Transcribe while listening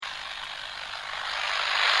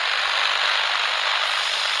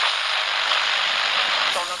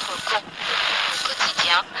au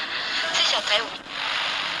quotidien. C'est après oui.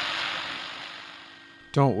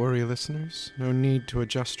 Don't worry, listeners. No need to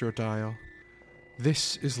adjust your dial.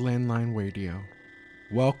 This is Landline Radio.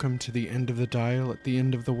 Welcome to the end of the dial at the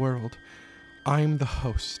end of the world. I'm the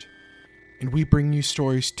host, and we bring you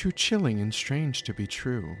stories too chilling and strange to be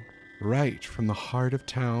true, right from the heart of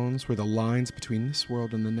towns where the lines between this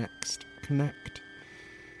world and the next connect.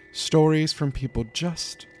 Stories from people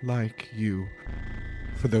just like you.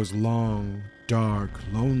 For those long, dark,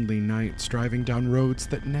 lonely nights driving down roads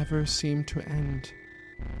that never seem to end.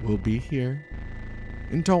 We'll be here.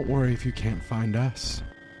 And don't worry if you can't find us.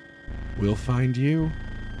 We'll find you.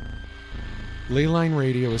 Leyline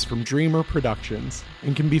Radio is from Dreamer Productions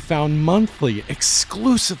and can be found monthly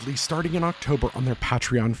exclusively starting in October on their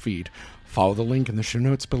Patreon feed. Follow the link in the show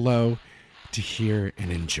notes below to hear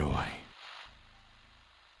and enjoy.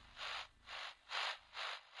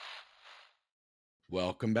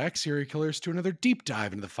 Welcome back, serial killers, to another deep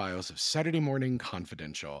dive into the files of Saturday Morning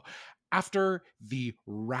Confidential. After the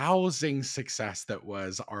rousing success that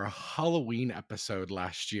was our Halloween episode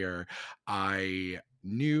last year, I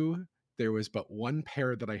knew there was but one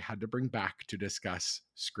pair that I had to bring back to discuss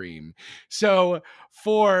Scream. So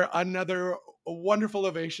for another wonderful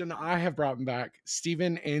ovation, I have brought back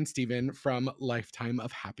Stephen and Steven from Lifetime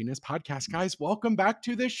of Happiness podcast. Guys, welcome back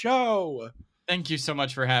to the show. Thank you so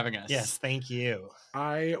much for having us. Yes, thank you.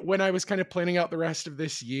 When I was kind of planning out the rest of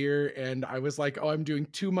this year and I was like, oh, I'm doing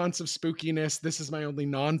 2 months of spookiness. This is my only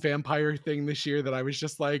non-vampire thing this year, that I was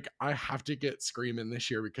just like, I have to get Scream in this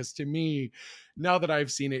year, because to me, now that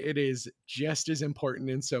I've seen it, it is just as important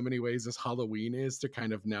in so many ways as Halloween is to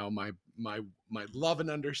kind of now my love and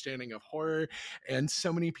understanding of horror. And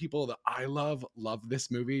so many people that I love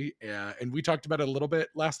this movie. And we talked about it a little bit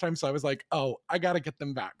last time. So I was like, oh, I got to get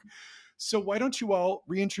them back. So why don't you all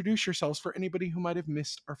reintroduce yourselves for anybody who might have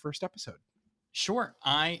missed our first episode? Sure.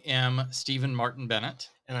 I am Stephen Martin Bennett.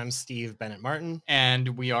 And I'm Steve Bennett Martin. And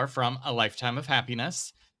we are from A Lifetime of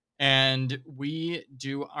Happiness. And we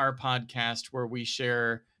do our podcast where we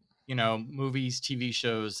share, movies, TV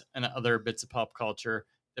shows, and other bits of pop culture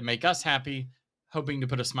that make us happy, hoping to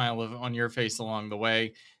put a smile on your face along the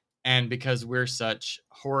way. And because we're such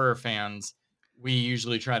horror fans, we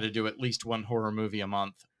usually try to do at least one horror movie a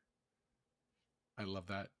month. I love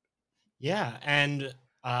that. Yeah, and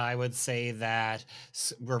I would say that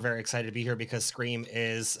we're very excited to be here because Scream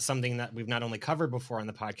is something that we've not only covered before on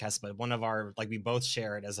the podcast, but one of our, we both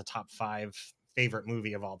share it as a top 5 favorite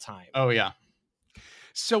movie of all time. Oh, yeah.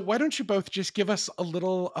 So why don't you both just give us a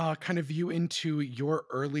little kind of view into your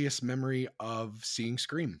earliest memory of seeing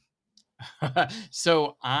Scream?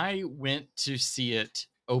 So I went to see it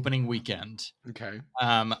opening weekend. Okay.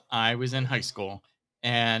 I was in high school.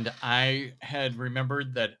 And I had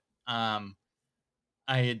remembered that I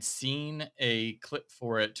had seen a clip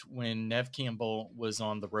for it when Neve Campbell was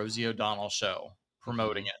on the Rosie O'Donnell show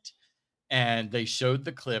promoting it. And they showed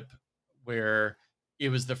the clip where it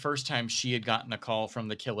was the first time she had gotten a call from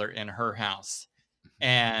the killer in her house.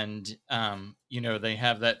 And, they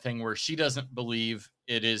have that thing where she doesn't believe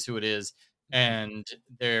it is who it is. And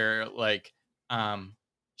they're like,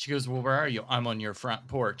 she goes, well, where are you? I'm on your front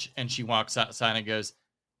porch. And she walks outside and goes,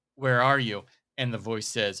 where are you? And the voice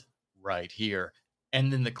says, right here.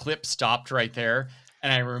 And then the clip stopped right there.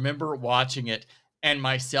 And I remember watching it, and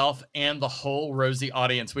myself and the whole Rosie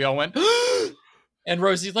audience, we all went, and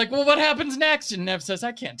Rosie's like, well, what happens next? And Neve says,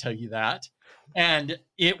 I can't tell you that. And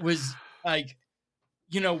it was like,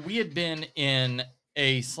 we had been in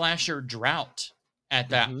a slasher drought at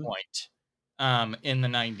that point. In the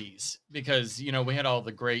 90s, because, we had all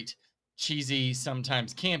the great cheesy,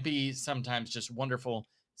 sometimes campy, sometimes just wonderful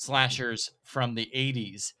slashers from the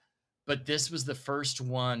 80s. But this was the first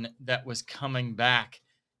one that was coming back.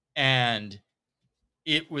 And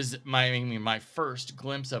it was my first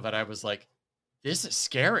glimpse of it. I was like, this is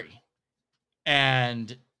scary.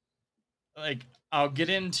 And I'll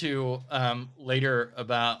get into later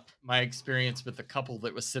about my experience with the couple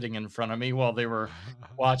that was sitting in front of me while they were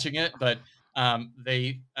watching it. But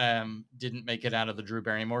they didn't make it out of the Drew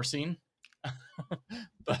Barrymore scene.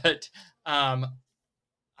 But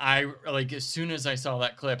I as soon as I saw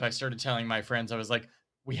that clip, I started telling my friends, I was like,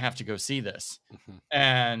 we have to go see this.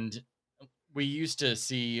 And we used to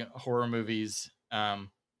see horror movies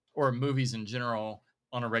or movies in general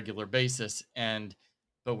on a regular basis.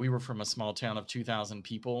 But we were from a small town of 2,000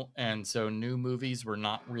 people. And so new movies were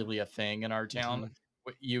not really a thing in our town.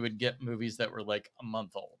 You would get movies that were like a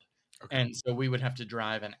month old. Okay. And so we would have to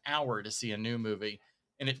drive an hour to see a new movie.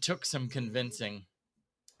 And it took some convincing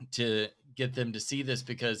to get them to see this,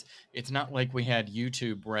 because it's not like we had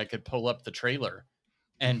YouTube where I could pull up the trailer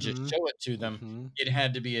and just show it to them. Mhm. It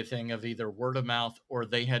had to be a thing of either word of mouth or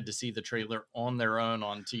they had to see the trailer on their own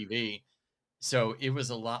on TV. So it was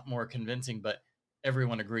a lot more convincing, but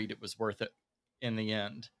everyone agreed it was worth it in the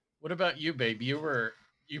end. What about you, babe?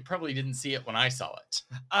 You probably didn't see it when I saw it.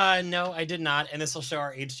 No, I did not, and this will show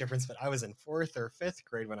our age difference, but I was in 4th or 5th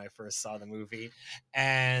grade when I first saw the movie,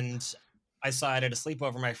 and I saw it at a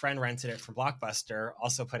sleepover. My friend rented it from Blockbuster,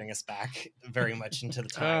 also putting us back very much into the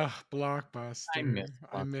time. Blockbuster.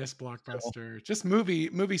 I I miss Blockbuster. Blockbuster. Just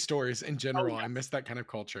movie stores in general. I yes. miss that kind of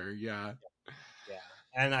culture. Yeah. Yeah.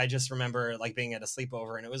 And I just remember like being at a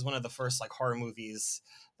sleepover, and it was one of the first like horror movies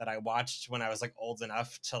that I watched when I was like old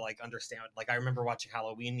enough to like understand. Like I remember watching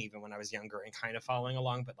Halloween even when I was younger and kind of following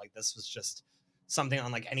along, but like this was just something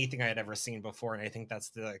unlike anything I had ever seen before. And I think that's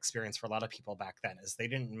the experience for a lot of people back then, is they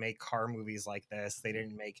didn't make horror movies like this. They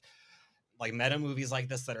didn't make like meta movies like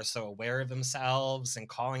this that are so aware of themselves and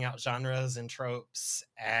calling out genres and tropes,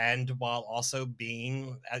 and while also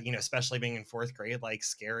being, you know, especially being in 4th grade, like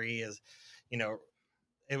scary is, you know,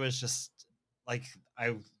 it was just like,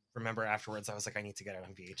 I remember afterwards I was like, I need to get it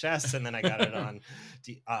on VHS, and then I got it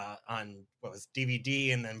on what was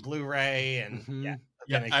DVD and then Blu-ray, and Mhm.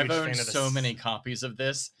 Yeah, been a I've huge fan owned of so this. many copies of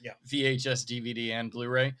this, Yeah. VHS, DVD, and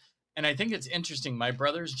Blu-ray. And I think it's interesting. My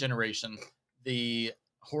brother's generation, the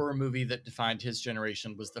horror movie that defined his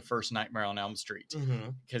generation was the first Nightmare on Elm Street,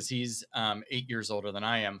 Mhm. because he's 8 years older than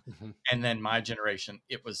I am. Mhm. And then my generation,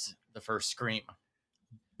 it was the first Scream.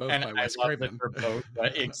 Both And by I Wes love that Craven. they're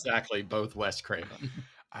both, exactly, both Wes Craven.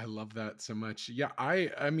 I love that so much. Yeah,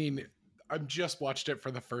 I mean, I've just watched it for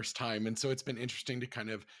the first time, and so it's been interesting to kind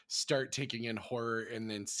of start taking in horror and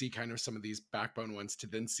then see kind of some of these backbone ones to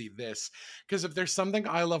then see this. Because if there's something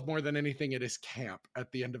I love more than anything, it is camp at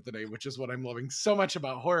the end of the day, which is what I'm loving so much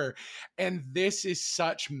about horror. And this is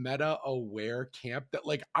such meta aware camp that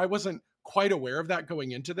like I wasn't quite aware of that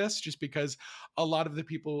going into this, just because a lot of the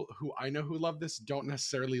people who I know who love this don't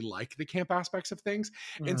necessarily like the camp aspects of things.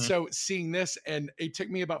 And Mhm. so seeing this, and it took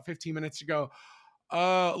me about 15 minutes to go,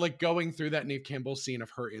 like going through that Neve Campbell scene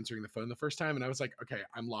of her answering the phone the first time, and I was like, okay,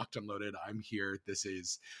 I'm locked and loaded. I'm here. This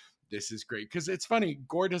is great. Because it's funny,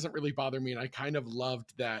 gore doesn't really bother me, and I kind of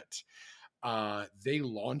loved that they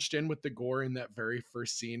launched in with the gore in that very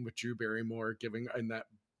first scene with Drew Barrymore giving, and that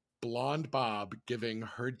blonde Bob giving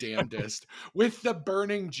her damnedest with the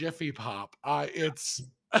burning Jiffy Pop. It's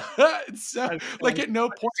it's so, like at no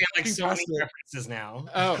point I like looking so many past it. references now.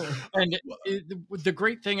 Oh, and the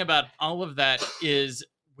great thing about all of that is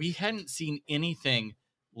we hadn't seen anything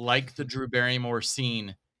like the Drew Barrymore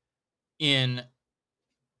scene in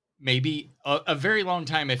maybe a very long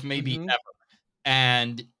time, if maybe Mhm. ever.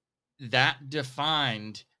 And that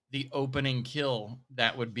defined the opening kill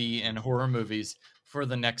that would be in horror movies for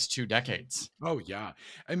the next 2 decades. Oh yeah.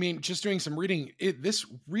 I mean, just doing some reading, this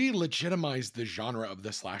re-legitimized the genre of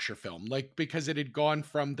the slasher film, like because it had gone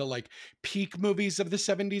from the like peak movies of the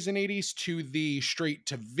 70s and 80s to the straight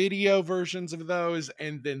to video versions of those,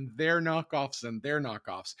 and then their knockoffs and their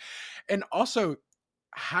knockoffs. And also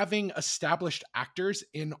having established actors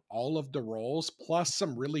in all of the roles, plus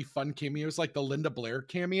some really fun cameos like the Linda Blair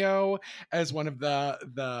cameo as one of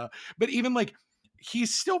the but even like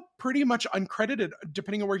he's still pretty much uncredited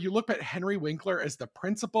depending on where you look, at Henry Winkler as the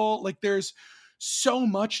principal. Like there's so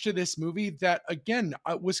much to this movie that again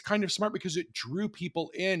was kind of smart because it drew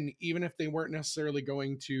people in, even if they weren't necessarily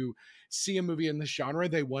going to see a movie in this genre.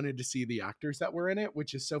 They wanted to see the actors that were in it,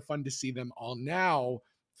 which is so fun to see them all now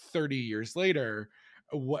 30 years later,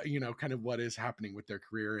 what, you know, kind of what is happening with their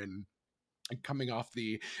career. And coming off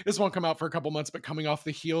this won't come out for a couple months, but coming off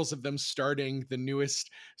the heels of them starting the newest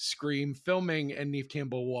Scream filming and Neve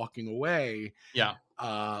Campbell walking away, Yeah.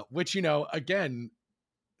 which, you know, again,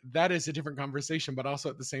 that is a different conversation, but also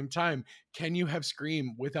at the same time, can you have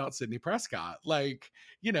Scream without Sidney Prescott? Like,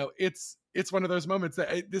 you know, it's one of those moments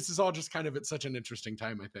that this is all just kind of at such an interesting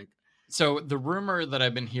time, I think. So the rumor that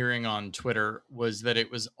I've been hearing on Twitter was that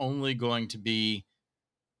it was only going to be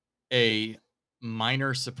a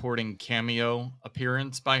minor supporting cameo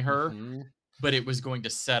appearance by her, Mhm. but it was going to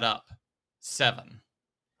set up Seven,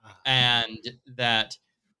 and that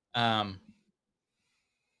Has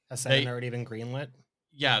Seven already been greenlit?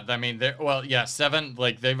 yeah, I mean, Seven,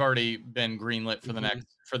 like they've already been greenlit for the Mhm.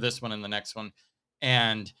 for this one and the next one,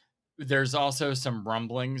 and there's also some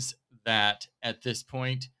rumblings that at this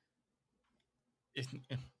point,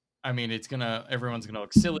 I mean, everyone's gonna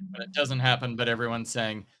look silly when it doesn't happen, but everyone's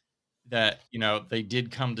saying that, you know, they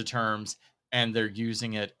did come to terms and they're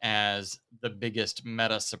using it as the biggest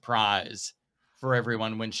meta surprise for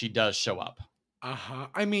everyone when she does show up.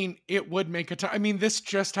 I mean, it would make I mean, this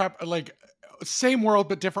just happened. Like, same world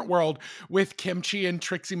but different world, with Kimchi and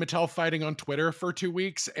Trixie Mattel fighting on Twitter for 2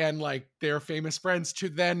 weeks and like they're famous friends, to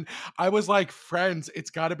then I was like, friends, it's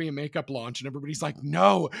got to be a makeup launch, and everybody's like,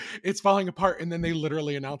 no, it's falling apart, and then they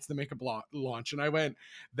literally announced the makeup launch, and I went,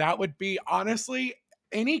 that would be, honestly,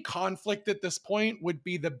 any conflict at this point would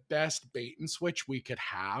be the best bait and switch we could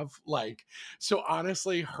have. Like, so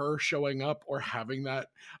honestly, her showing up or having that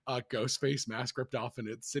ghost face mask ripped off and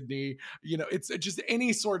it's Sydney, it's just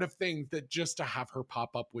any sort of thing that just to have her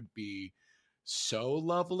pop up would be so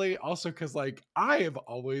lovely. Also, because like I have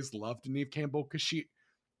always loved Neve Campbell because she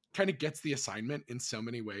kind of gets the assignment in so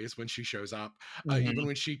many ways when she shows up. Even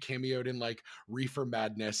when she cameoed in like Reefer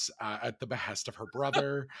Madness at the behest of her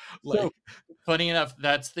brother. Like, so, funny enough,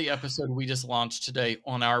 that's the episode we just launched today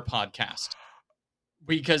on our podcast.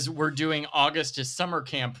 Because we're doing August is summer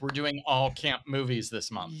camp. We're doing all camp movies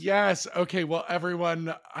this month. Yes. Okay. Well,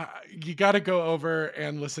 everyone, you got to go over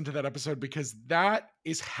and listen to that episode because that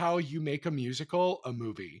is how you make a musical a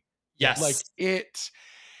movie. Yes. Like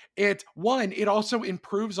it also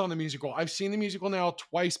improves on the musical. I've seen the musical now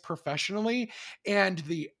twice professionally, and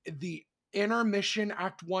the intermission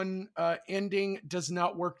act 1 ending does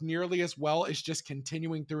not work nearly as well as just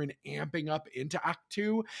continuing through and amping up into act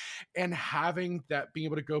 2, and having that being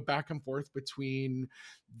able to go back and forth between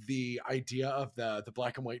the idea of the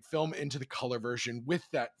black and white film into the color version with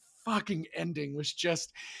that fucking ending was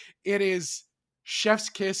just, it is chef's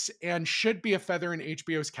kiss and should be a feather in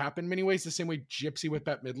HBO's cap in many ways, the same way Gypsy with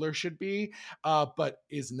Bette Midler should be, but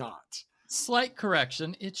is not. Slight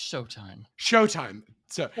correction, it's Showtime. Showtime.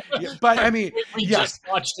 So, yeah, but I mean, we yes, just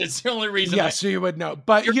watched it. It's the only reason. Yes, so you would know.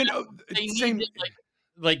 But they same. Need to,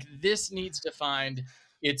 like this needs to find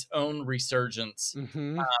its own resurgence.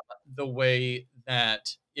 The way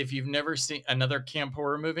that if you've never seen another camp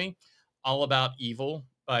horror movie, All About Evil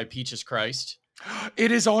by Peaches Christ.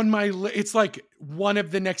 It is on my it's like one of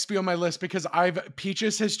the next few on my list because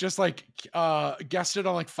Peaches has just like guested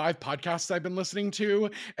on like 5 podcasts I've been listening to,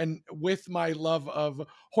 and with my love of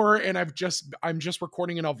horror, and I'm just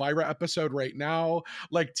recording an Elvira episode right now,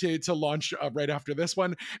 like to launch right after this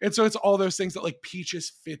one, and so it's all those things that like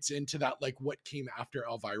Peaches fits into that, like what came after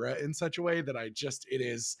Elvira in such a way that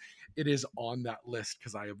it is on that list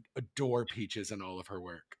because I adore Peaches and all of her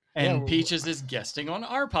work. And Peaches is guesting on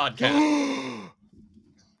our podcast.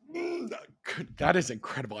 That is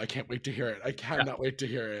incredible. I can't wait to hear it. I cannot wait to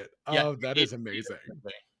hear it. Oh, that is amazing.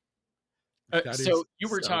 So you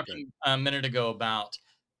were talking a minute ago about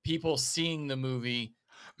people seeing the movie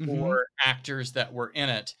or actors that were in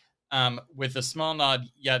it. With a small nod,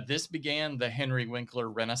 this began the Henry Winkler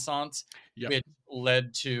Renaissance, which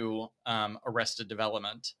led to Arrested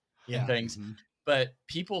Development and things. But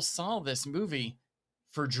people saw this movie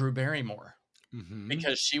for Drew Barrymore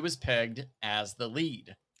because she was pegged as the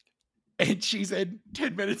lead. And she's in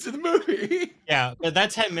 10 minutes of the movie. Yeah, but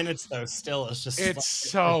that 10 minutes though still is just it's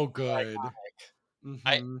so good.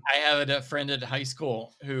 I had a friend at high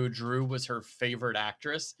school who Drew was her favorite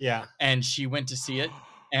actress. Yeah. And she went to see it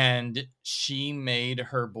and she made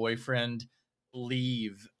her boyfriend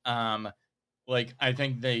leave. Like I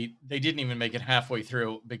think they didn't even make it halfway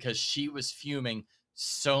through because she was fuming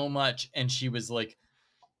so much and she was like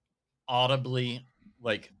audibly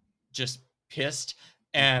like just pissed,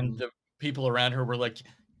 and the people around her were like,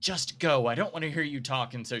 just go, I don't want to hear you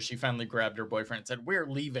talk. And so she finally grabbed her boyfriend and said, we're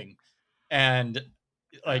leaving. And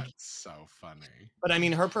like, that's so funny. But I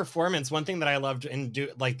mean, her performance, one thing that I loved in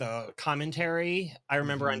like the commentary, I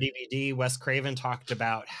remember on DVD, Wes Craven talked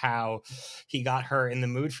about how he got her in the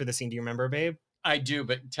mood for the scene. Do you remember, babe? I do,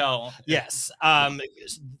 but tell. Yes.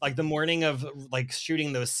 Like the morning of like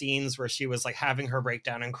shooting those scenes where she was like having her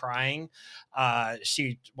breakdown and crying,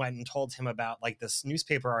 she went and told him about like this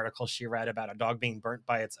newspaper article she read about a dog being burnt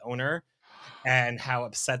by its owner and how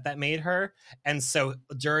upset that made her. And so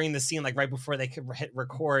during the scene, like right before they could hit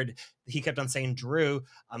record, he kept on saying, Drew,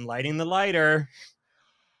 I'm lighting the lighter,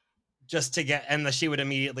 just to get, and she would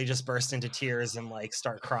immediately just burst into tears and like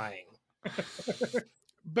start crying.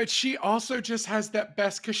 But she also just has that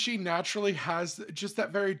best, because she naturally has just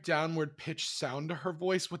that very downward pitch sound to her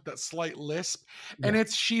voice with that slight lisp. Yeah. And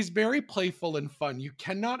she's very playful and fun. You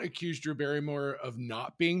cannot accuse Drew Barrymore of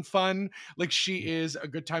not being fun. Like, she is a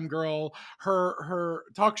good time girl. Her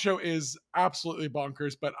talk show is absolutely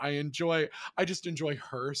bonkers, but I just enjoy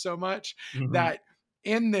her so much that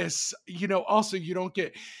in this, also you don't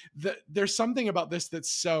get there's something about this that's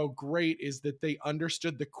so great, is that they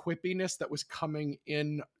understood the quippiness that was coming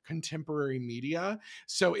in contemporary media.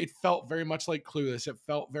 So it felt very much like Clueless. It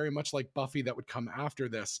felt very much like Buffy that would come after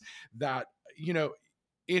this, that,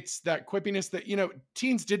 it's that quippiness that, you know,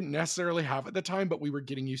 teens didn't necessarily have at the time, but we were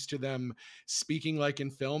getting used to them speaking like in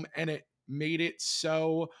film, and it made it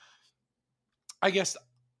so, I guess,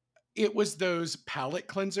 it was those palate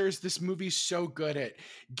cleansers. This movie's so good at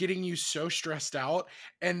getting you so stressed out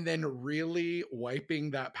and then really wiping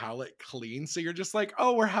that palate clean. So you're just like,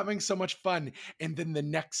 oh, we're having so much fun. And then the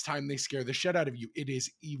next time they scare the shit out of you, it is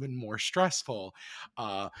even more stressful.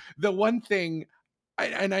 The one thing,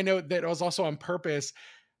 and I know that it was also on purpose,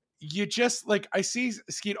 you just like, I see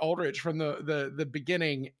Skeet Ulrich from the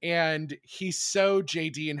beginning, and he's so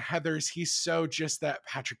JD, and Heather's he's so just that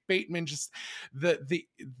Patrick Bateman, just the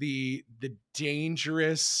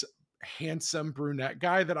dangerous handsome brunette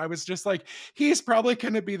guy that I was just like, he's probably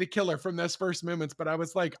going to be the killer from those first moments. But I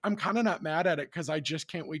was like, I'm kind of not mad at it because I just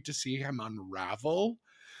can't wait to see him unravel.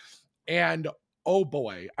 And oh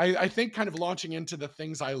boy, I think kind of launching into the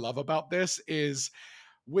things I love about this is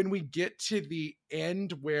when we get to the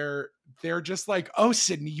end where they're just like, oh,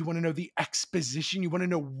 Sydney, you want to know the exposition? You want to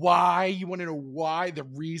know why? You want to know why? The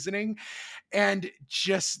reasoning? And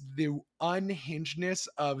just the unhingedness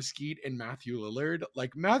of Skeet and Matthew Lillard.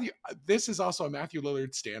 Like, Matthew, this is also a Matthew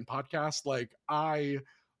Lillard Stan podcast. Like, I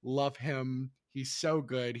love him. He's so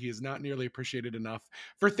good. He is not nearly appreciated enough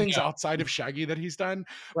for things outside of Shaggy that he's done.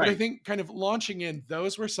 Right. But I think kind of launching in,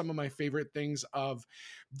 those were some of my favorite things of,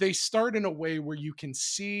 they start in a way where you can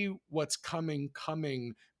see what's coming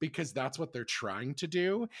because that's what they're trying to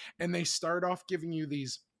do. And they start off giving you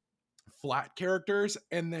these flat characters,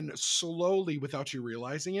 and then slowly, without you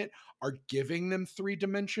realizing it, are giving them 3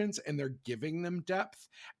 dimensions, and they're giving them depth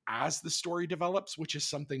as the story develops, which is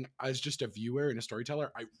something, as just a viewer and a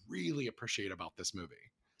storyteller, I really appreciate about this movie.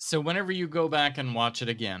 So whenever you go back and watch it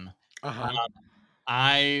again,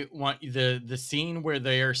 I want the scene where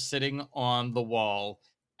they are sitting on the wall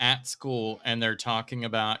at school and they're talking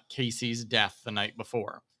about Casey's death the night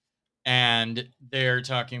before. And they're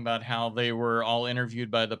talking about how they were all interviewed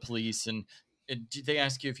by the police, and did they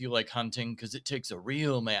ask you if you like hunting? Because it takes a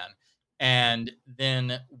real man. And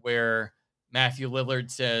then where Matthew Lillard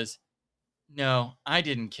says, no, I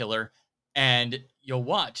didn't kill her. And you'll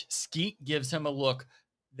watch, Skeet gives him a look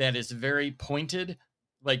that is very pointed.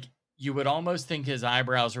 Like, you would almost think his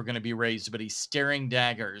eyebrows were going to be raised, but he's staring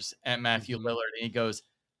daggers at Matthew Lillard. And he goes,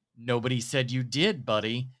 nobody said you did,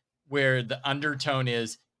 buddy. Where the undertone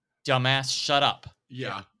is, dumbass, shut up.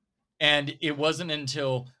 Yeah. And it wasn't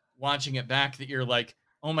until watching it back that you're like,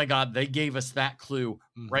 oh my God, they gave us that clue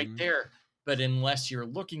right there. But unless you're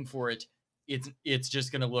looking for it, it's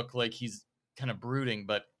just going to look like he's kind of brooding.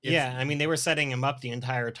 But yeah, I mean, they were setting him up the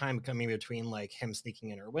entire time, coming between like him sneaking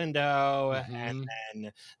in her window and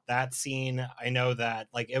then that scene. I know that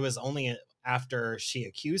like it was only after she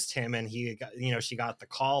accused him and he got, you know, she got the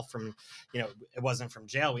call from, you know, it wasn't from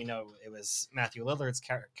jail. We know it was Matthew Lillard's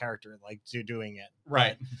character like doing it.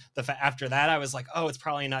 Right. But after that, I was like, oh, it's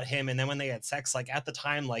probably not him. And then when they had sex, like at the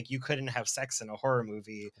time, like you couldn't have sex in a horror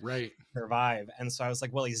movie, right, to survive. And so I was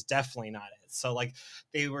like, well, he's definitely not it. So like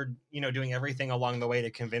they were, you know, doing everything along the way to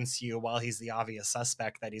convince you, while he's the obvious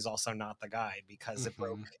suspect, that he's also not the guy, because it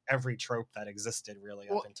broke every trope that existed really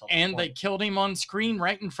up until that and point. They killed him on screen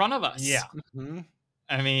right in front of us. Yeah.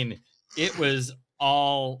 I mean, it was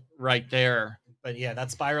all right there. But yeah,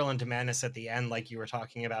 that spiral into madness at the end, like you were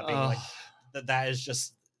talking about, being like that is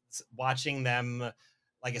just watching them,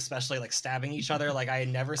 like especially like stabbing each other. Like I had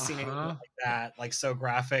never seen anything like that, like so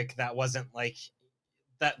graphic. That wasn't like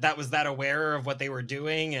that was that aware of what they were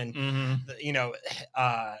doing. And you know,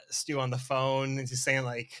 Stu on the phone and he's saying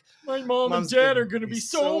like, my mom and dad are gonna be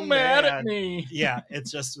so mad at me. Yeah, it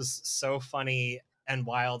just was so funny and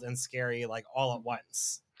wild and scary, like all at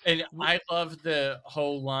once. And I love the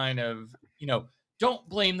whole line of, you know, don't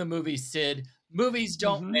blame the movie, Sid. Movies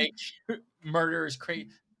don't make murderers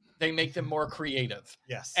they make them more creative.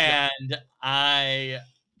 Yes. And I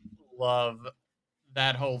love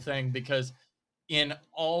that whole thing, because in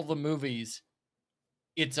all the movies,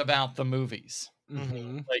 it's about the movies.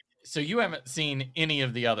 Like, so you haven't seen any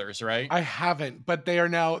of the others, right? I haven't, but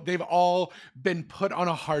they've all been put on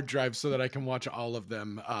a hard drive so that I can watch all of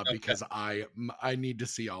them, because I need to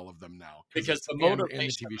see all of them now. Because the motivation and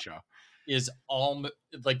the TV show is all,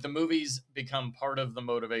 like the movies become part of the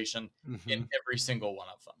motivation in every single one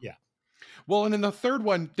of them. Yeah. Well, and in the third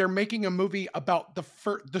one, they're making a movie about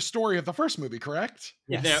the story of the first movie, correct?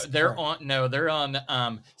 Yes. They're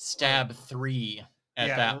on Stab 3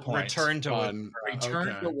 at that point. Return to Fun. Return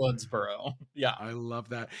Okay. to Woodsboro. Yeah. I love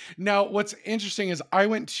that. Now, what's interesting is I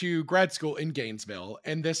went to grad school in Gainesville,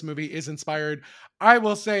 and this movie is inspired. I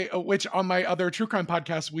will say, which on my other true crime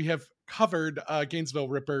podcast, we have covered Gainesville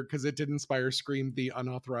Ripper because it did inspire Scream, the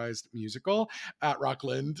unauthorized musical at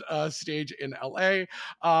Rockland stage in LA.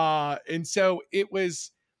 And so it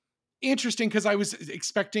was interesting because I was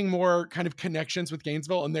expecting more kind of connections with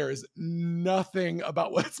Gainesville, and there is nothing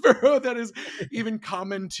about Woodsboro that is even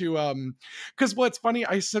common to because what's funny,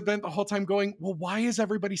 I spent the whole time going, well, why is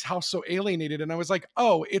everybody's house so alienated? And I was like,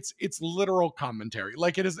 oh, it's literal commentary.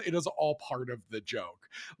 Like it is all part of the joke.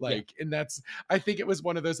 Like, and that's, I think it was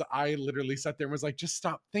one of those that I literally sat there and was like, just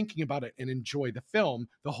stop thinking about it and enjoy the film.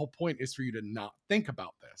 The whole point is for you to not think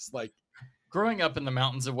about this. Like, growing up in the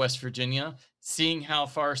mountains of West Virginia, seeing how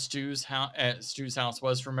far Stu's house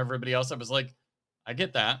was from everybody else, I was like, I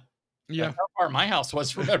get that. yeah. That's how far my house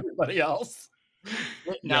was from everybody else.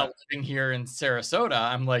 Now living here in Sarasota,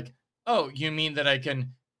 I'm like, oh, you mean that I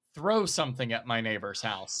can throw something at my neighbor's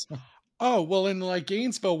house? Oh, well, in like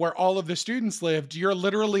Gainesville, where all of the students lived, you're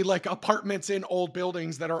literally like apartments in old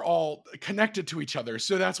buildings that are all connected to each other.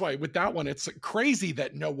 So that's why with that one, it's crazy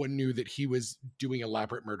that no one knew that he was doing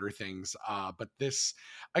elaborate murder things. But this,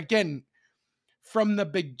 again, from the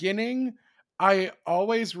beginning, I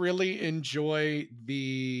always really enjoy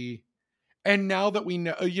and now that we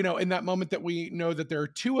know, in that moment that we know that there are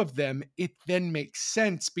two of them, it then makes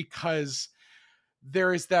sense because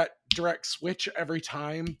there is that direct switch every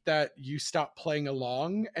time that you stop playing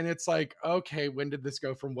along, and it's like, okay, when did this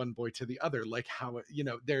go from one boy to the other? Like how,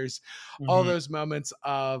 there's all those moments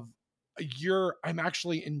of I'm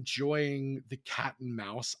actually enjoying the cat and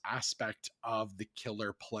mouse aspect of the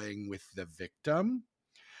killer playing with the victim.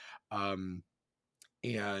 And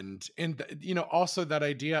also that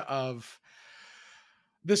idea of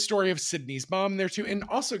the story of Sydney's mom there too, and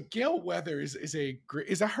also Gail Weathers is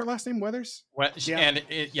that her last name, Weathers? And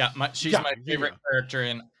she's my favorite character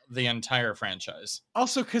in the entire franchise.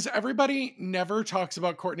 Also, because everybody never talks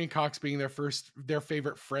about Courtney Cox being their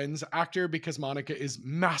favorite Friends actor, because Monica is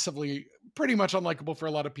massively, pretty much unlikable for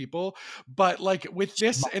a lot of people. But like with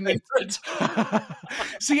this, and then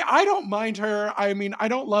see, I don't mind her. I mean, I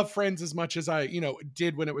don't love Friends as much as I,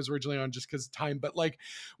 did when it was originally on, just because of time. But like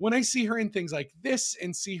when I see her in things like this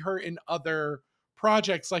and see her in other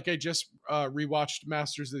projects, like I just rewatched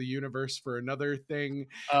Masters of the Universe for another thing,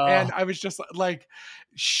 and I was just like,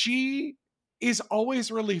 she is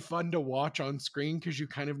always really fun to watch on screen because you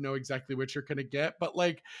kind of know exactly what you're gonna get. But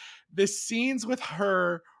like the scenes with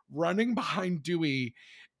her running behind Dewey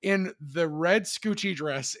in the red Scoochie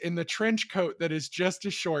dress, in the trench coat that is just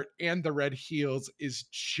as short, and the red heels, is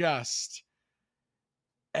just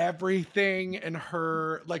everything. And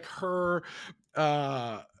her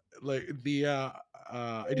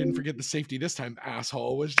I didn't forget the safety this time,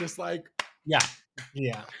 asshole, was just like, yeah.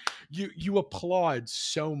 You applaud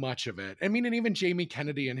so much of it. I mean, and even Jamie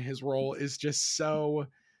Kennedy in his role is just so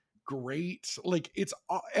great. Like it's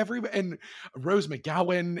and Rose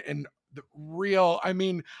McGowan and the real, I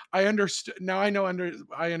mean, I understand now.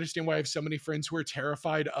 I understand why I have so many friends who are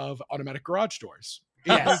terrified of automatic garage doors.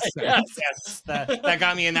 Yes. That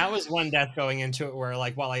got me. And that was one death going into it where,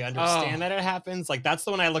 like, while I understand that it happens, like that's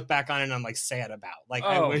the one I look back on and I'm like sad about. Like,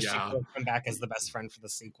 I wish she could come back as the best friend for the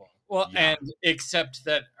sequel. Well, and except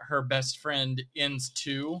that her best friend ends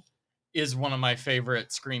too is one of my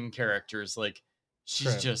favorite Scream characters. Like,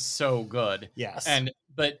 she's just so good. Yes.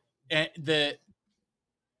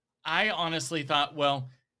 I honestly thought, well,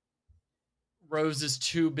 Rose is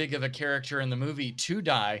too big of a character in the movie to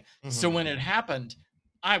die. So when it happened,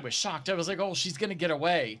 I was shocked. I was like, oh, she's going to get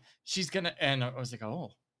away. And I was like,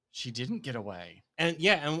 oh, she didn't get away. And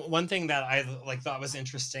and one thing that I thought was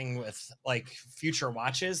interesting with like future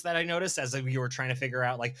watches that I noticed as you were trying to figure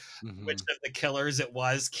out like which of the killers it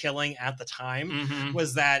was killing at the time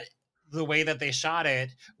was that the way that they shot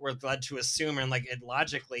it were led to assume, and like it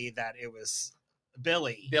logically, that it was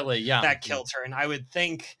Billy that killed her. And I would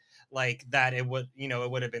think like that it would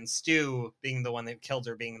have been Stu being the one that killed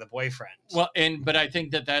her, being the boyfriend. Well, but I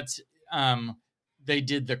think that's they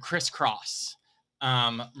did the crisscross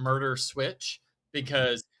murder switch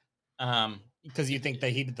because you think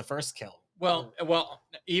that he did the first kill. Well,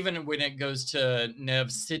 even when it goes to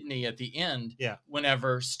Nev Sidney at the end,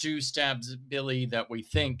 whenever Stu stabs Billy that we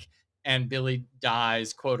think, and Billy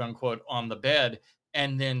dies, quote unquote, on the bed,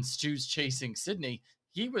 and then Stu's chasing Sidney,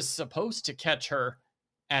 he was supposed to catch her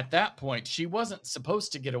at that point. She wasn't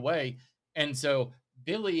supposed to get away. And so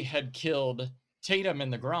Billy had killed Tatum in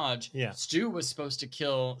the garage. Yeah. Stu was supposed to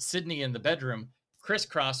kill Sidney in the bedroom.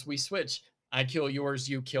 Crisscross, we switch. I kill yours,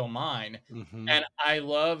 you kill mine. Mhm. And I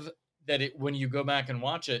love that when you go back and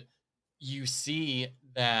watch it, you see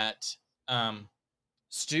that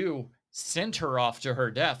Stu sent her off to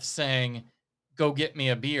her death saying, go get me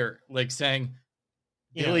a beer. Like saying,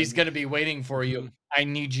 Yeah. Billy's going to be waiting for you. Mhm. I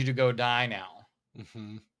need you to go die now.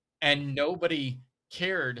 Mhm. And nobody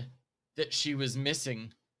cared that she was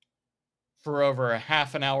missing for over a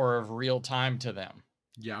half an hour of real time to them.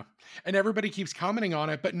 Yeah. And everybody keeps commenting on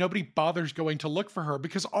it, but nobody bothers going to look for her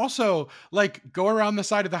because also, like, go around the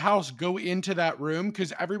side of the house, go into that room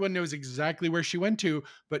because everyone knows exactly where she went to,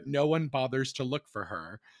 but no one bothers to look for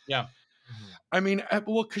her. Yeah. I mean,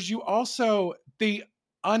 well, because you also,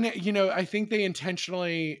 I think they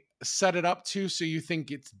intentionally set it up too so you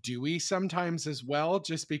think it's Dewey sometimes as well,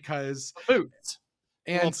 just because. Boots.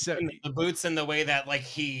 And Well, so, the boots and the way that like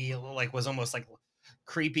he like was almost like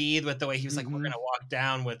creepy with the way he was like, we're Mhm. gonna walk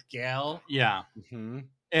down with Gail. Yeah. Mhm.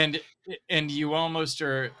 And you almost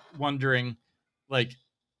are wondering, like,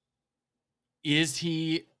 is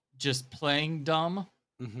he just playing dumb?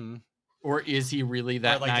 Mhm. Or is he really Or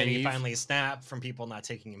that like did he naive? finally snap from people not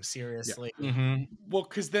taking him seriously? Mhm. Well,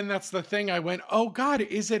 because then that's the thing. I went, oh God,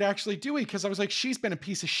 is it actually Dewey? Because I was like, she's been a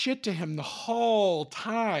piece of shit to him the whole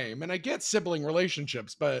time. And I get sibling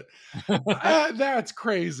relationships, but that's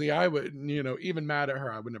crazy. I would, even mad at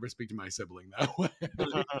her, I would never speak to my sibling that way.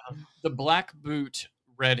 The black boot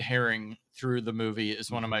red herring through the movie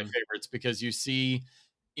is one of my Mhm. favorites because you see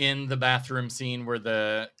in the bathroom scene where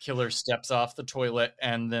the killer steps off the toilet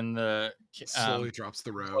and then the Slowly drops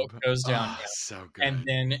the cloak robe. goes down. Oh, so And good.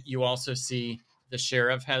 then you also see the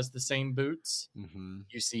sheriff has the same boots. Mhm.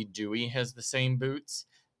 You see Dewey has the same boots.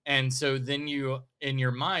 And so then you, in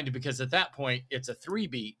your mind, because at that point it's a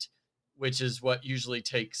 3-beat, which is what usually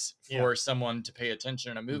takes for someone to pay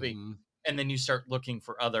attention in a movie. Mhm. And then you start looking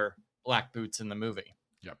for other black boots in the movie.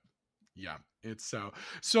 Yep. Yeah. It's so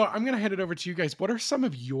I'm going to hand it over to you guys. What are some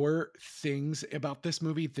of your things about this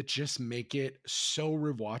movie that just make it so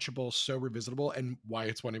rewatchable, so revisitable, and why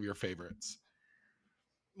it's one of your favorites?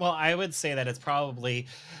 Well, I would say that it's probably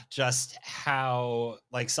just how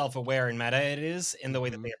like self-aware and meta it is in the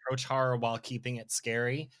way that Mhm. they approach horror while keeping it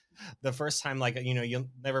scary. The first time, like, you'll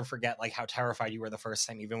never forget like how terrified you were the first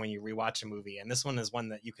time, even when you rewatch a movie. And this one is one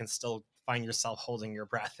that you can still find yourself holding your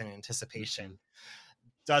breath in anticipation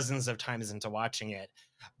dozens of times into watching it.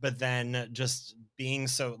 But then just being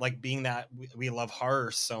being that we love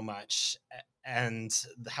horror so much and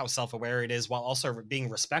how self-aware it is while also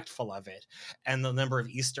being respectful of it, and the number of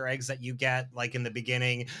Easter eggs that you get, like in the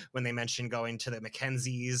beginning when they mention going to the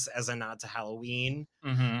Mackenzies as a nod to Halloween,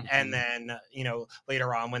 and then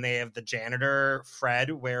later on when they have the janitor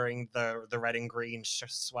Fred wearing the red and green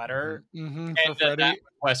sweater. Mhm. And For Freddie. that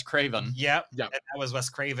was Wes Craven. Yep. Yep. And that was Wes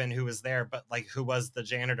Craven who was there, but like who was the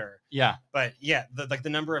janitor. Yeah. But yeah,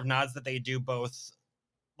 the number of nods that they do both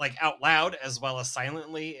like out loud as well as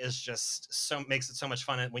silently is just makes it so much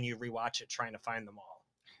fun when you rewatch it trying to find them all.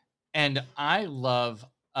 And I love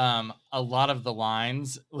a lot of the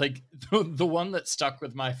lines. Like the one that stuck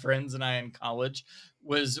with my friends and I in college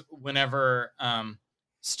was whenever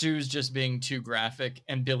Stu's just being too graphic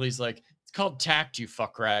and Billy's like, it's called tact, you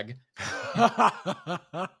fuck rag.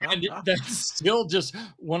 And that's still just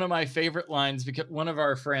one of my favorite lines because one of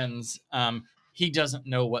our friends, he doesn't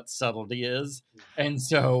know what subtlety is. And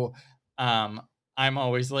so I'm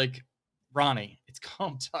always like, Ronnie, it's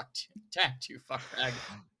called tact, you fuck rag.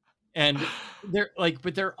 And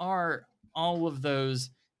but there are all of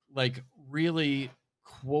those like really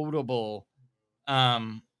quotable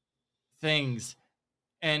things,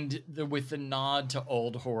 and with the nod to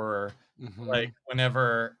old horror, like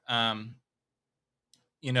whenever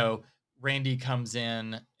Randy comes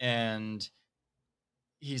in and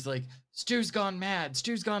he's like, Stu's gone mad,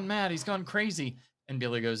 he's gone crazy, and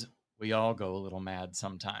Billy goes, we all go a little mad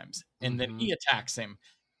sometimes, and then he attacks him,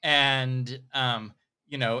 and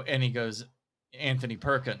and he goes, Anthony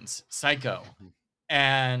Perkins, Psycho.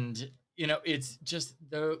 And it's just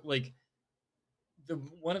the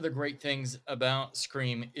one of the great things about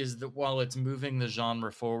Scream is that while it's moving the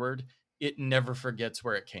genre forward, it never forgets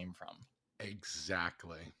where it came from.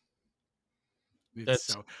 Exactly. That's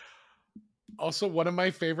so also one of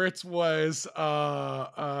my favorites was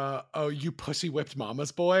oh, you pussy whipped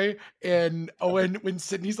mama's boy. And when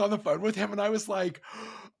Sydney's on the phone with him, and I was like,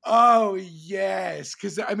 oh yes,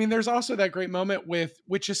 because I mean there's also that great moment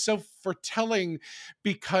which is so foretelling,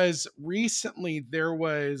 because recently there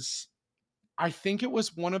was, I think it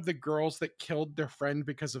was one of the girls that killed their friend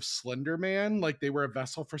because of Slender Man. Like they were a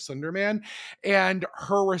vessel for Slender Man. And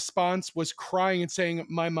her response was crying and saying,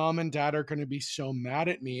 my mom and dad are going to be so mad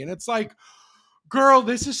at me. And it's like, girl,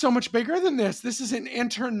 this is so much bigger than this. This is an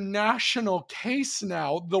international case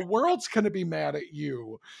now. The world's going to be mad at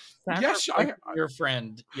you. Yes, your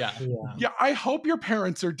friend. Yeah. Yeah, I hope your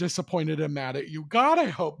parents are disappointed and mad at you. God, I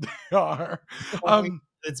hope they are.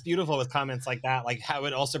 It's beautiful with comments like that, like how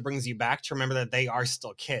it also brings you back to remember that they are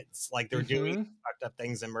still kids. Like they're doing fucked up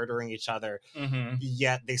things and murdering each other,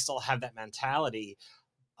 yet they still have that mentality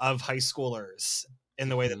of high schoolers in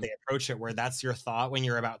the way that they approach it, where that's your thought when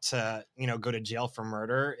you're about to, go to jail for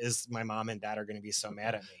murder, is my mom and dad are going to be so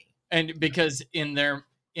mad at me. And because in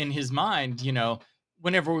his mind,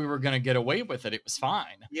 whenever we were going to get away with it, it was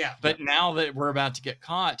fine. Yeah. But now that we're about to get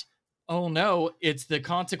caught, oh no, it's the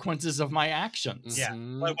consequences of my actions. Yeah.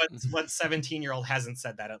 What 17-year-old hasn't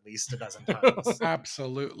said that at least a dozen times?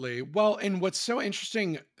 Absolutely. Well, and what's so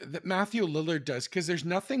interesting that Matthew Lillard does, because there's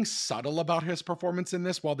nothing subtle about his performance in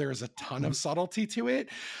this, while there is a ton of subtlety to it.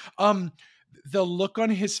 The look on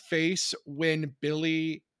his face when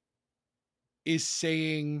Billy is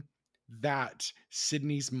saying that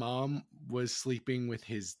Sydney's mom was sleeping with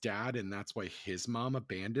his dad and that's why his mom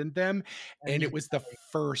abandoned them, and it was the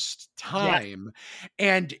first time.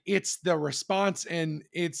 And it's the response, and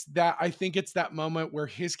it's that, I think it's that moment where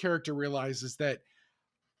his character realizes that,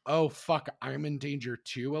 oh fuck, I'm in danger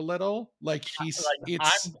too, a little. Like I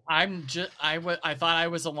thought I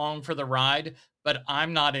was along for the ride, but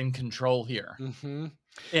I'm not in control here.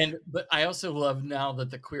 But I also love now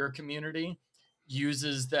that the queer community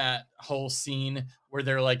uses that whole scene where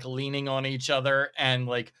they're like leaning on each other and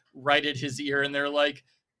like right at his ear, and they're like,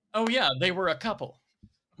 oh yeah, they were a couple.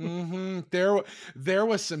 There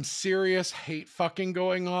was some serious hate fucking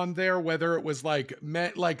going on there, whether it was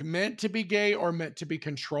meant to be gay or meant to be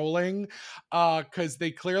controlling, because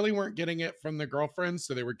they clearly weren't getting it from the girlfriends,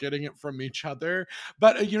 so they were getting it from each other.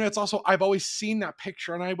 But it's also, I've always seen that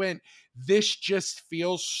picture and I went, this just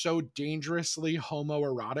feels so dangerously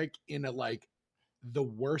homoerotic in a the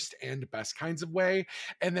worst and best kinds of way.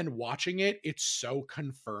 And then watching it, it's so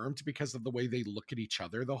confirmed because of the way they look at each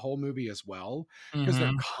other the whole movie as well, because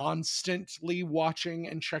they're constantly watching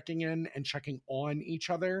and checking in and checking on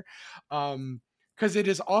each other. Because it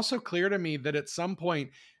is also clear to me that at some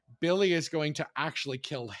point Billy is going to actually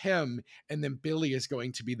kill him, and then Billy is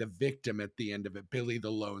going to be the victim at the end of it, Billy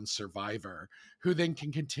the lone survivor, who then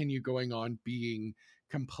can continue going on being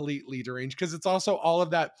completely deranged. Because it's also all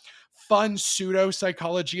of that fun pseudo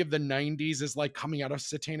psychology of the 90s is like coming out of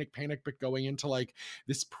Satanic Panic, but going into like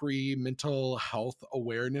this pre-mental health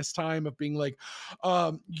awareness time of being like,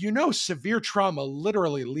 severe trauma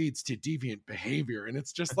literally leads to deviant behavior. And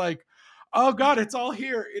it's just like, oh God, it's all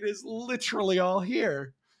here. It is literally all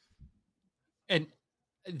here. And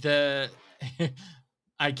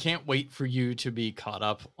I can't wait for you to be caught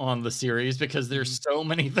up on the series, because there's so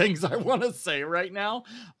many things I want to say right now.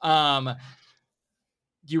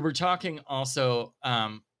 You were talking also,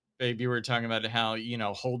 babe, you were talking about how,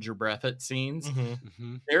 hold your breath at scenes.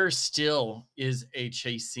 There still is a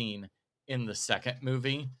chase scene in the second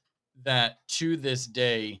movie that to this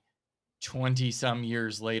day, 20 some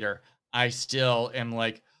years later, I still am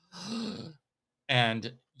like,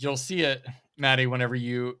 and you'll see it, Maddie, whenever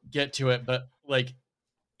you get to it, but like,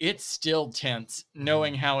 it's still tense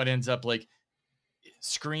knowing how it ends up. Like,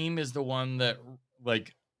 Scream is the one that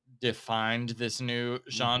like defined this new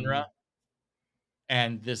genre.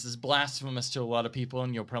 And this is blasphemous to a lot of people,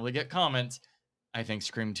 and you'll probably get comments. I think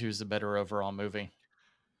Scream 2 is a better overall movie.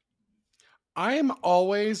 I'm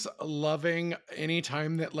always loving any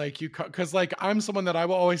time that because I'm someone that I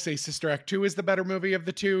will always say Sister Act 2 is the better movie of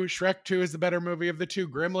the two, Shrek 2 is the better movie of the two,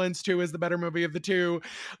 Gremlins 2 is the better movie of the two.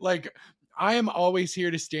 Like, I am always here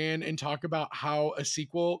to stand and talk about how a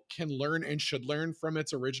sequel can learn and should learn from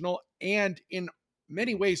its original, and in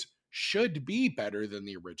many ways should be better than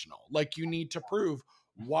the original. Like, you need to prove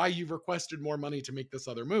why you've requested more money to make this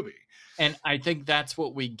other movie. And I think that's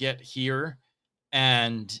what we get here.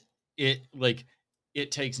 And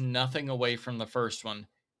it takes nothing away from the first one.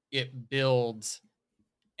 It builds,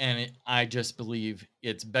 and I just believe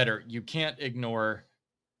it's better. You can't ignore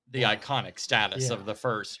the iconic status of the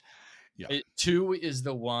first. 2 is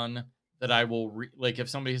the one that I will if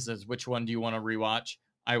somebody says, which one do you want to rewatch?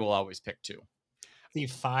 I will always pick 2. The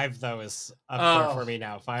 5 though is up there for me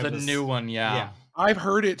now. 5 the new one. Yeah. I've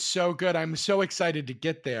heard it's so good. I'm so excited to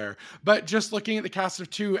get there. But just looking at the cast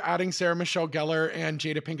of 2, adding Sarah Michelle Gellar and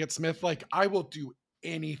Jada Pinkett Smith, like, I will do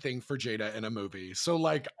anything for Jada in a movie. So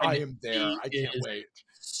like, I am there. I can't wait.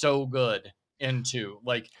 So good in 2.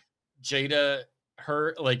 Like, Jada,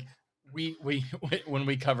 her, like, we when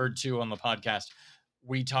we covered 2 on the podcast,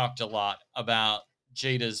 we talked a lot about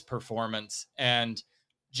Jada's performance, and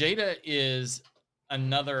Jada is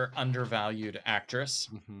another undervalued actress.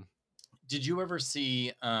 Mhm. Did you ever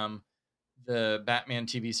see the Batman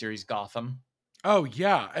TV series Gotham? Oh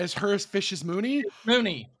yeah, as her as Fish as Mooney.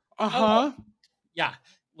 Mooney. Oh, Uh-huh. yeah.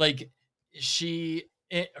 Like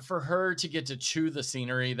for her to get to chew the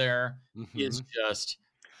scenery there is Mhm. just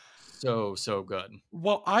so good.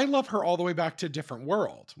 Well, I love her all the way back to Different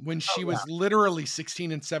World when Oh she yeah. was literally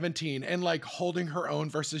 16 and 17 and like holding her own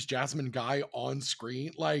versus Jasmine Guy on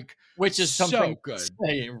screen. Like, Which is something so to good.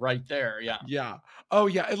 say right there. Yeah. Yeah. Oh,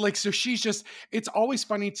 yeah. And like, so she's just, it's always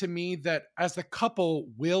funny to me that as the couple,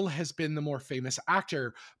 Will has been the more famous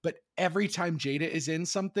actor, but every time Jada is in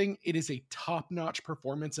something, it is a top notch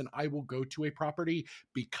performance. And I will go to a property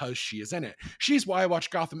because she is in it. She's why I watch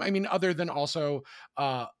Gotham. I mean, other than also,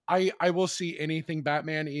 I will see anything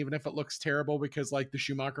Batman, even if it looks terrible, because like the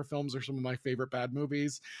Schumacher films are some of my favorite bad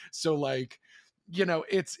movies. So like,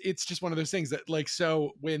 it's just one of those things that like,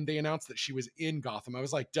 so when they announced that she was in Gotham, I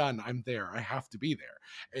was like, done, I'm there, I have to be there.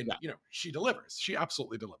 And Yeah. she delivers, she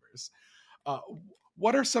absolutely delivers.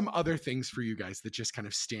 What are some other things for you guys that just kind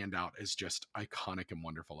of stand out as just iconic and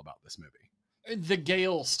wonderful about this movie? The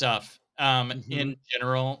Gale stuff Mhm. in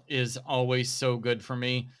general is always so good for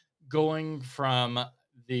me. Going from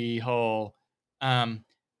the whole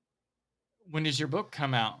when does your book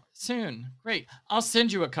come out? Soon. Great. I'll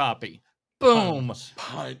send you a copy. Boom.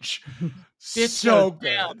 Punch. Bitch So goes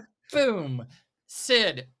down. good. Boom.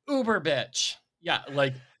 Sid, Uber bitch. Yeah,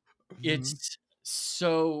 like Mhm. it's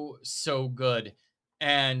so good.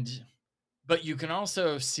 And but you can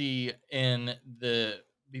also see in the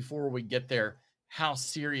before we get there how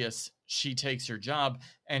serious she takes her job,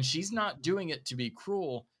 and she's not doing it to be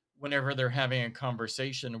cruel whenever they're having a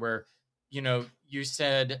conversation where you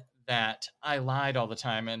said that I lied all the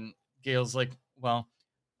time, and Gail's like, well,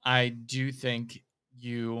 I do think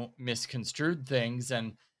you misconstrued things,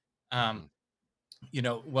 and um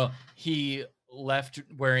well, he left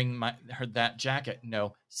wearing that jacket.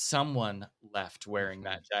 No, someone left wearing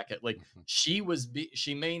that jacket. Like Mhm.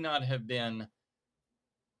 she may not have been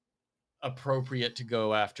appropriate to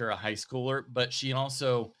go after a high schooler, but she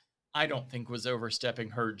also, I don't think, was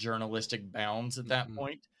overstepping her journalistic bounds at that Mhm.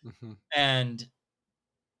 point. Mhm. And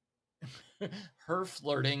her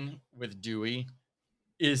flirting with Dewey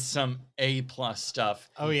is some A+ stuff.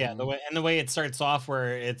 Oh yeah, Mhm. the way it starts off,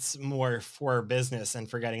 where it's more for business and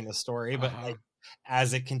forgetting the story, but Uh-huh. like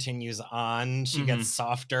as it continues on, she gets Mhm.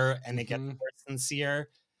 softer and it gets Mhm. more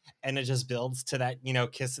sincere, and it just builds to that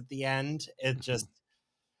kiss at the end. It just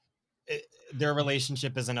it, their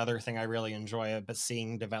relationship is another thing I really enjoy, but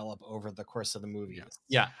seeing develop over the course of the movies.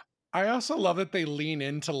 Yeah. I also love that they lean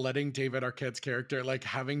into letting David Arquette's character, like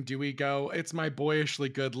having Dewey go, it's my boyishly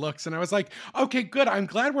good looks. And I was like, okay, good. I'm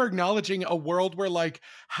glad we're acknowledging a world where like,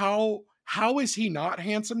 how is he not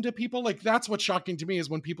handsome to people? Like, that's what's shocking to me is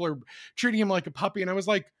when people are treating him like a puppy. And I was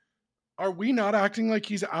like, are we not acting like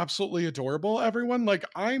he's absolutely adorable, everyone? Like,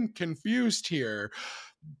 I'm confused here.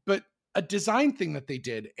 But a design thing that they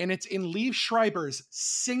did, and it's in Liev Schreiber's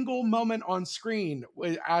single moment on screen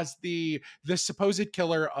as the supposed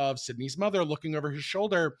killer of Sydney's mother looking over his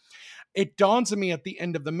shoulder. It dawns on me at the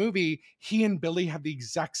end of the movie, he and Billy have the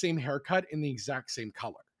exact same haircut in the exact same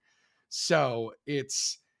color. So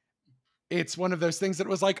it's one of those things that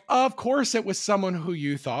was like, of course it was someone who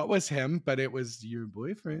you thought was him, but it was your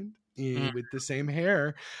boyfriend Mm. with the same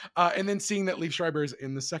hair. And then seeing that Liev Schreiber is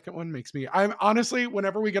in the second one makes me, I'm honestly,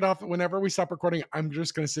 whenever we stop recording, I'm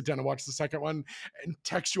just going to sit down and watch the second one and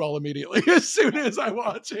text you all immediately as soon as I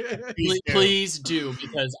watch it. Please do,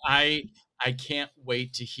 because I can't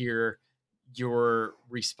wait to hear your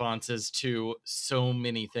responses to so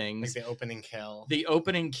many Like things. the opening kill. The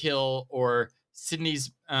opening kill, or Sydney's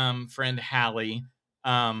friend Hallie.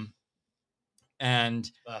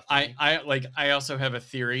 And Buffy. I also have a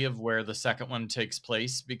theory of where the second one takes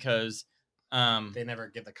place, because They never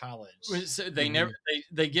get the college. so they never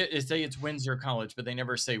they say it's Windsor College, but they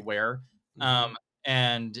never say where. Mhm.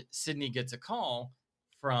 And Sydney gets a call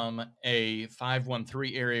from a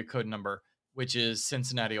 513 area code number, which is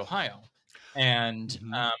Cincinnati, Ohio. And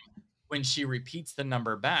Mhm. when she repeats the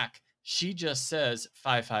number back, she just says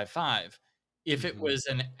 555. If it Mhm. was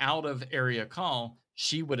an out of area call,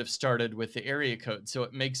 she would have started with the area code. So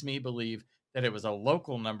it makes me believe that it was a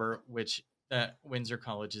local number, which that Windsor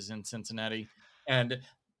College is in Cincinnati. And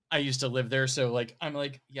I used to live there, so like I'm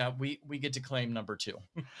like, yeah, we get to claim number 2.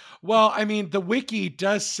 Well, I mean, the wiki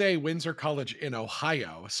does say Windsor College in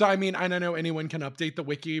Ohio. So, I mean, I don't know anyone can update the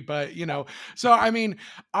wiki, but so I mean,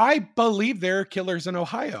 I believe there are killers in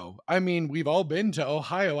Ohio. I mean, we've all been to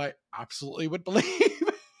Ohio. I absolutely would believe.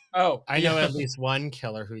 Oh, I know at least one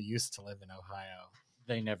killer who used to live in Ohio.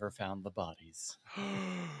 they never found the bodies.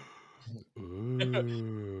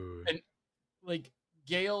 Ooh. And like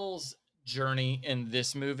Gale's journey in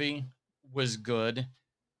this movie was good.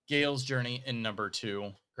 Gale's journey in number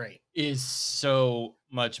 2 Great. is so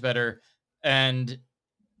much better. And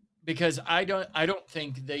because I don't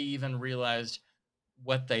think they even realized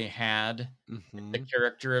what they had the Mm-hmm.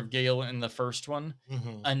 character of Gale in the first one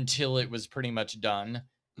Mhm. until it was pretty much done.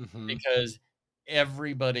 Mm-hmm. Because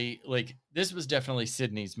everybody, like, this was definitely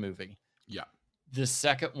Sydney's movie. Yeah. The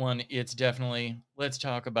second one, it's definitely, let's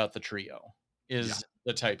talk about the trio, is Yeah.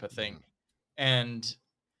 the type of thing. And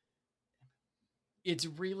it's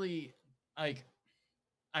really like,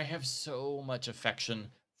 I have so much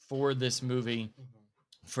affection for this movie,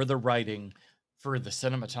 for the writing, for the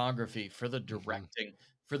cinematography, for the directing,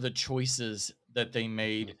 for the choices that they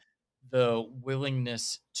made, the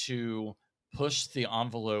willingness to push the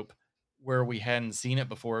envelope where we hadn't seen it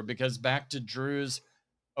before. Because back to Drew's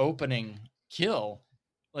opening kill,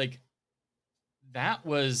 like that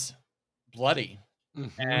was bloody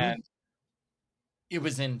Mm-hmm. and it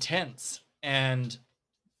was intense. And,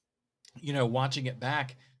 you know, watching it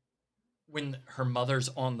back when her mother's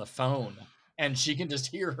on the phone and she can just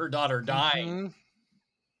hear her daughter dying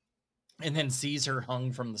Mm-hmm. and then sees her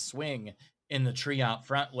hung from the swing in the tree out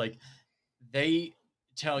front. Like, they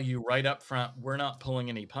tell you right up front, we're not pulling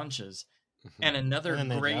any punches. And another And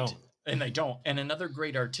they great, don't. and they don't. And another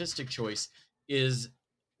great artistic choice is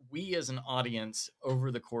we as an audience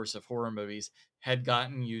over the course of horror movies had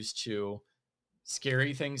gotten used to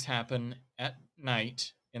scary things happen at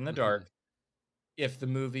night in the dark. If the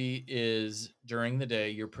movie is during the day,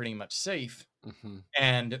 you're pretty much safe. Mm-hmm.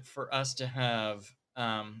 And for us to have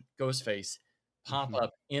Ghostface pop Mhm.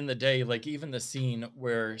 up in the day, like even the scene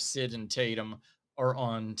where Sid and Tatum are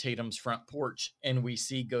on Tatum's front porch and we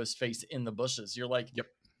see Ghostface in the bushes, you're like, Yep.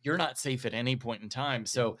 you're not safe at any point in time.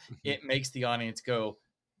 So Mhm. it makes the audience go,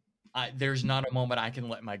 there's not a moment I can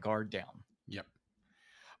let my guard down. Yep.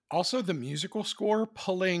 Also, the musical score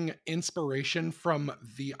pulling inspiration from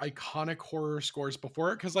the iconic horror scores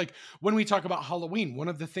before it. Because, like, when we talk about Halloween, one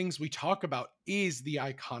of the things we talk about is the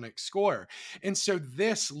iconic score. And so,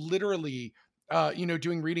 this literally,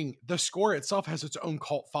 doing reading, the score itself has its own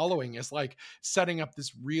cult following, is like setting up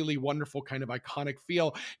this really wonderful kind of iconic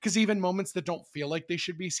feel. Because even moments that don't feel like they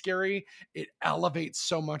should be scary, it elevates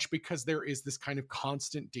so much because there is this kind of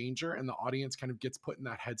constant danger, and the audience kind of gets put in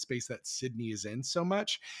that headspace that Sydney is in so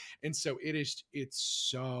much. And so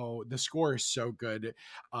the score is so good.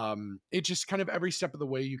 It just kind of every step of the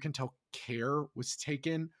way, you can tell care was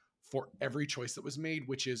taken for every choice that was made,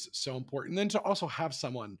 which is so important. And then to also have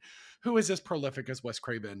someone who is as prolific as Wes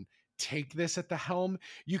Craven take this at the helm,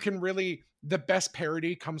 you can really, the best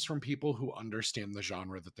parody comes from people who understand the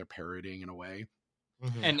genre that they're parodying in a way.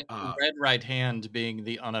 And Uh, Red Right Hand being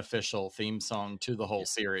the unofficial theme song to the whole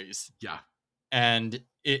series. yeah. And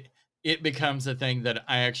it becomes a thing that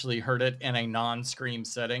I actually heard it in a non-scream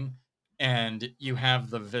setting, and you have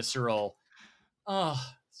the visceral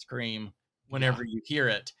scream whenever you hear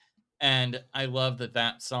it. And I love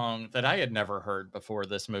that song that I had never heard before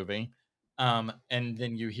this movie, and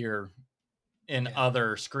then you hear in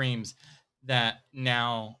other screams that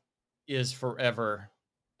now is forever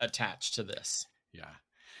attached to this. Yeah.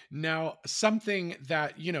 Now, something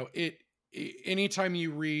that, anytime you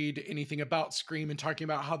read anything about Scream and talking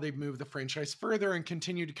about how they've moved the franchise further and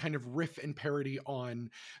continue to kind of riff and parody on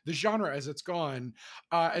the genre as it's gone,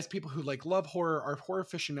 as people who like love horror, are horror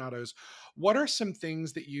aficionados, what are some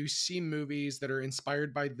things that you see movies that are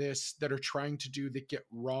inspired by this that are trying to do that get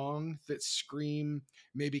wrong, that Scream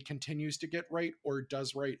maybe continues to get right or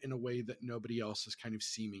does right in a way that nobody else is kind of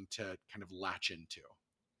seeming to kind of latch into?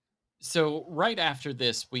 So right after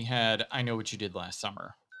this, we had I Know What You Did Last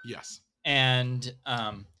Summer. Yes. And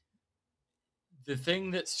the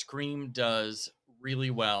thing that Scream does really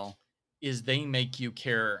well is they make you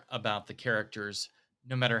care about the characters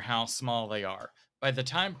no matter how small they are. By the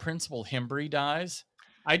time Principal Hembry dies,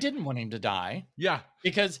 I didn't want him to die Yeah.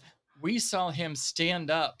 because we saw him stand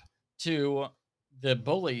up to the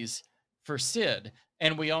bullies for Sid.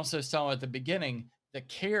 And we also saw at the beginning the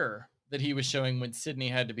care that he was showing when Sydney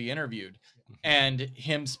had to be interviewed and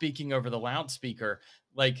him speaking over the loudspeaker.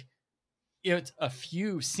 Like, it's a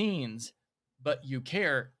few scenes, but you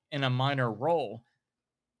care in a minor role.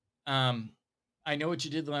 I Know What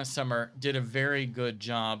You Did Last Summer did a very good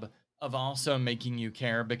job of also making you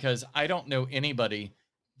care, because I don't know anybody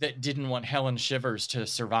that didn't want Helen Shivers to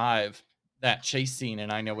survive that chase scene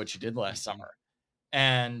in I Know What You Did Last Summer.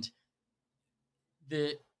 And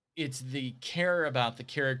it's the care about the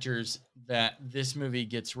characters that this movie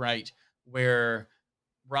gets right, where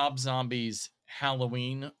Rob Zombie's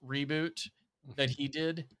Halloween reboot that he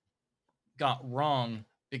did got wrong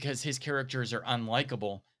because his characters are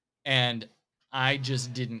unlikable, and I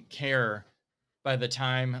just didn't care. By the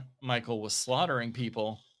time Michael was slaughtering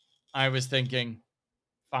people, I was thinking,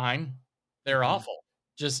 fine, they're awful.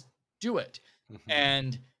 Just do it.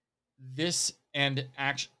 And this and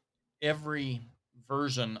actually every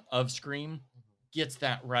version of Scream gets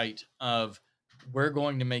that right of we're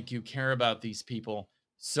going to make you care about these people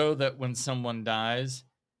so that when someone dies,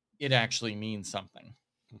 it actually means something.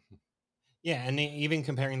 Yeah, and even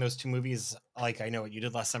comparing those two movies, like I Know What You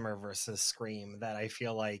Did Last Summer versus Scream, that I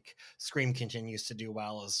feel like Scream continues to do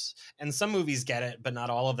well is, and some movies get it, but not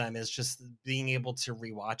all of them, is just being able to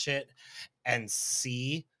rewatch it and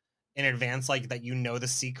see in advance, like that you know the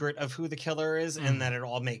secret of who the killer is and that it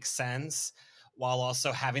all makes sense, while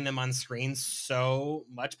also having them on screen so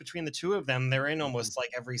much between the two of them. They're in almost like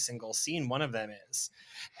every single scene, one of them is.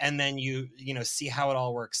 And then you know, see how it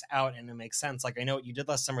all works out and it makes sense. Like I Know What You Did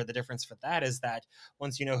Last Summer, the difference for that is that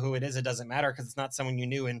once you know who it is, it doesn't matter because it's not someone you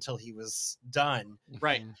knew until he was done.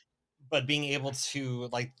 Right. But being able to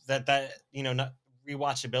like that you know, not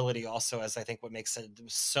rewatchability also, as I think what makes it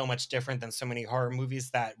so much different than so many horror movies,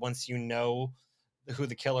 that once you know who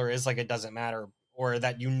the killer is, like it doesn't matter, or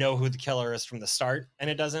that you know who the killer is from the start and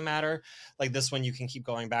it doesn't matter. Like this one you can keep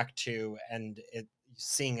going back to and it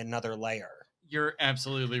seeing another layer. You're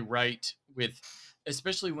absolutely right with,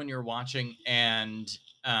 especially when you're watching and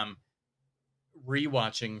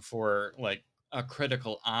rewatching for like a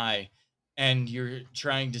critical eye, and you're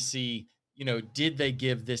trying to see, you know, did they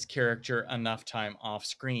give this character enough time off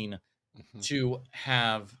screen to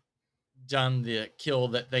have done the kill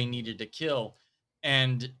that they needed to kill?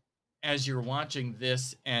 And as you're watching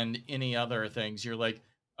this and any other things, you're like,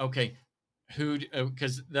 okay, who,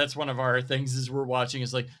 because that's one of our things is we're watching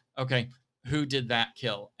is like, okay, who did that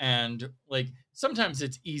kill? And like sometimes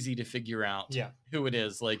it's easy to figure out who it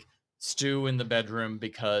is, like Stu in the bedroom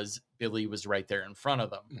because Billy was right there in front of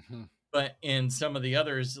them. But in some of the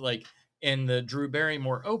others, like in the Drew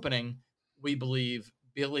Barrymore opening, we believe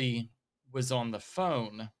Billy was on the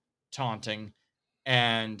phone taunting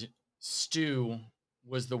and Stu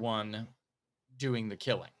was the one doing the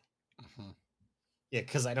killing. Yeah,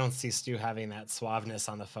 because I don't see Stu having that suaveness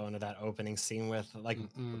on the phone of that opening scene with like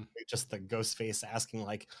just the ghost face asking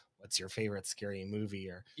like, "What's your favorite scary movie?"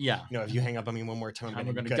 Or you know, if you hang up on me one more time,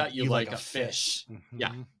 I'm going to gut you like a fish.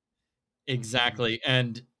 Yeah, exactly.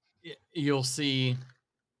 And you'll see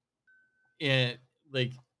it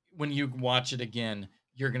like when you watch it again,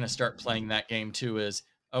 you're going to start playing that game too. Is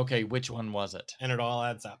okay, which one was it? And it all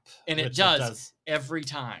adds up, and it does every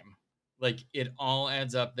time. Like it all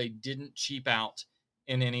adds up. They didn't cheap out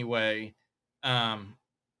in any way.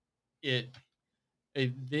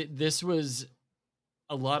 This was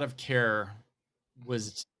a lot of care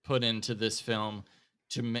was put into this film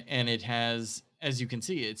and it has, as you can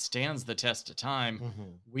see, it stands the test of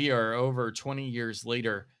time. We are over 20 years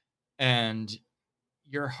later, and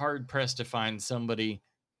you're hard pressed to find somebody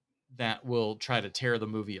that will try to tear the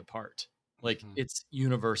movie apart. Like it's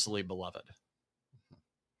universally beloved.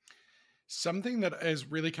 Something that has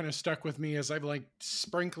really kind of stuck with me as I'm like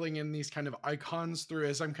sprinkling in these kind of icons through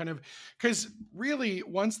as I'm kind of, because really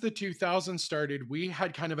once the 2000s started, we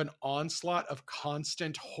had kind of an onslaught of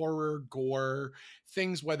constant horror, gore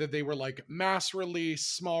things, whether they were like mass release,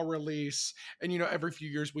 small release. And, you know, every few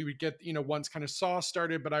years we would get, you know, once kind of Saw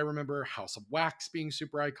started, but I remember House of Wax being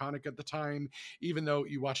super iconic at the time, even though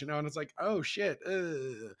you watch it now and it's like, oh shit.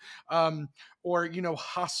 Or, you know,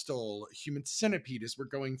 Hostel, Human Centipede as we're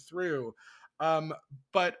going through.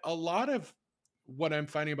 But a lot of what I'm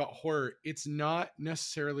finding about horror, it's not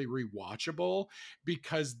necessarily rewatchable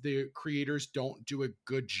because the creators don't do a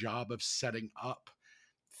good job of setting up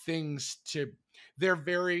things to, they're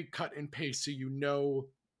very cut and paste. So, you know,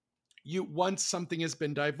 once something has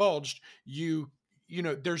been divulged, you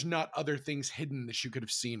know, there's not other things hidden that you could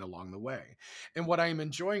have seen along the way. And what I am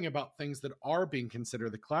enjoying about things that are being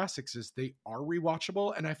considered the classics is they are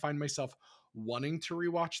rewatchable, and I find myself wanting to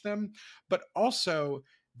rewatch them, but also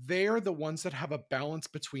they're the ones that have a balance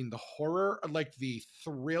between the horror, like the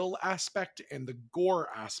thrill aspect, and the gore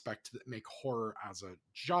aspect that make horror as a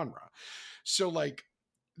genre. So like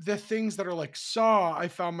the things that are like Saw, I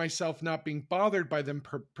found myself not being bothered by them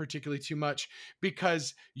particularly too much,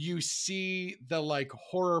 because you see the like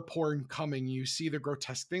horror porn coming, you see the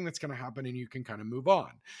grotesque thing that's going to happen, and you can kind of move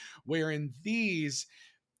on. Where in these,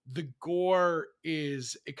 the gore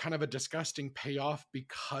is a kind of a disgusting payoff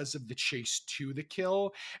because of the chase to the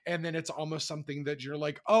kill. And then it's almost something that you're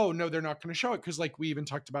like, oh no, they're not going to show it. Cause like we even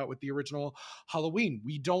talked about with the original Halloween,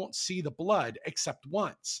 we don't see the blood except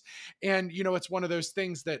once. And, you know, it's one of those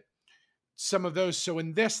things that some of those, so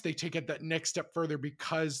in this they take it that next step further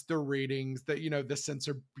because the ratings, that, you know, the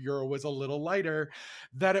censor bureau was a little lighter,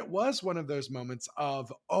 that it was one of those moments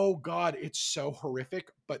of, oh god, it's so horrific,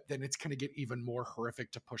 but then it's going to get even more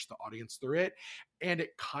horrific to push the audience through it. And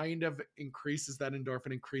it kind of increases that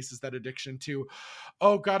endorphin, increases that addiction to,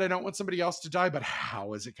 oh god, I don't want somebody else to die, but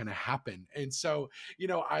how is it going to happen? And so, you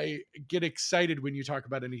know, I get excited when you talk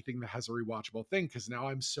about anything that has a rewatchable thing, because now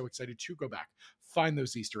I'm so excited to go back, find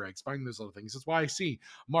those Easter eggs, find those little things. That's why I see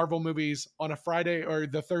Marvel movies on a Friday or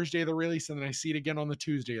the Thursday of the release, and then I see it again on the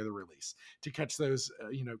Tuesday of the release to catch those,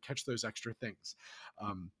 catch those extra things.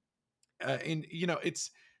 And, you know,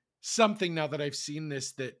 it's something now that I've seen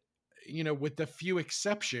this, that, you know, with the few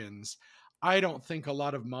exceptions, I don't think a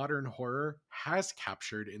lot of modern horror has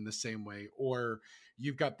captured in the same way. Or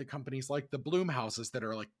you've got the companies like the Blumhouses that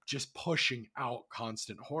are like just pushing out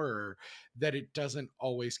constant horror, that it doesn't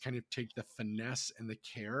always kind of take the finesse and the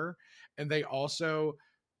care. And they also,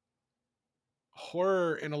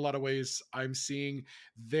 horror in a lot of ways, I'm seeing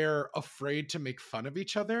they're afraid to make fun of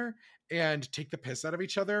each other and take the piss out of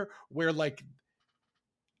each other, where like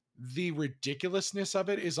the ridiculousness of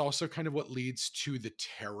it is also kind of what leads to the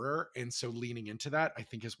terror. And so leaning into that, I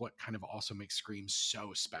think, is what kind of also makes Scream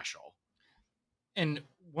so special. And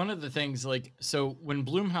one of the things, like, so when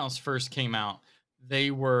Blumhouse first came out,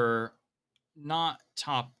 they were not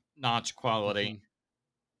top notch quality,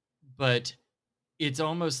 but it's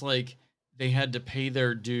almost like they had to pay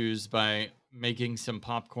their dues by making some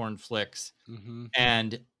popcorn flicks.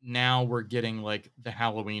 And now we're getting like the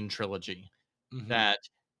Halloween trilogy that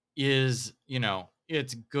is, you know,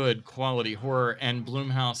 it's good quality horror. And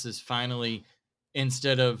Blumhouse is finally,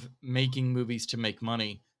 instead of making movies to make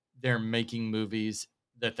money, they're making movies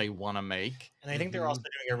that they want to make. And I think they're also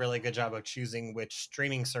doing a really good job of choosing which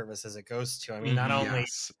streaming services it goes to. I mean, not only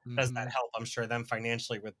does that help, I'm sure, them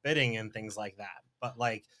financially with bidding and things like that, but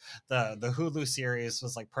like the Hulu series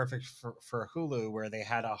was like perfect for Hulu, where they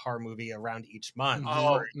had a horror movie around each month.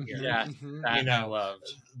 Yeah, that, you know, I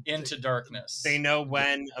loved Into Darkness. They know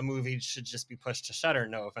when a movie should just be pushed to Shudder.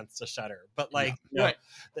 No offense to Shudder, but like, right.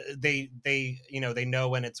 They you know, they know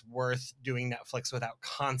when it's worth doing Netflix without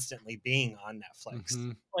constantly being on Netflix.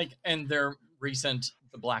 Like, and their recent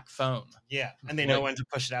The Black Phone. Yeah, and they know when to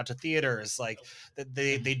push it out to theaters. Like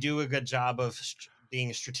they do a good job of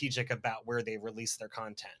being strategic about where they release their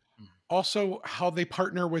content. Also, how they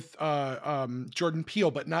partner with Jordan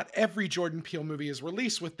Peele, but not every Jordan Peele movie is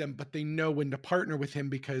released with them, but they know when to partner with him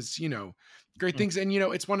because, you know, great things. And, you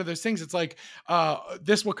know, it's one of those things. It's like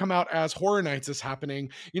this will come out as Horror Nights is happening.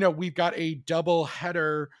 You know, we've got a double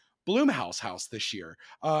header Blumhouse house this year,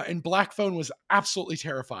 and Black Phone was absolutely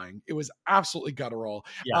terrifying. It was absolutely guttural.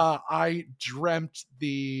 I dreamt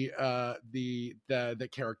the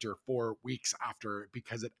character for weeks after,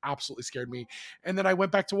 because it absolutely scared me. And then I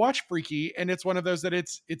went back to watch Freaky, and it's one of those that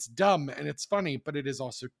it's dumb and it's funny, but it is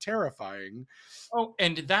also terrifying. Oh,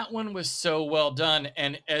 and that one was so well done.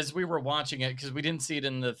 And as we were watching it, because we didn't see it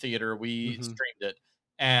in the theater, we streamed it,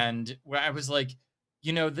 and I was like,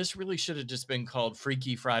 you know, this really should have just been called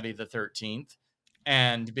Freaky Friday the 13th.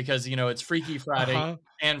 And because, you know, it's Freaky Friday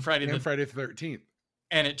and Friday the 13th.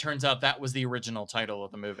 And it turns out that was the original title of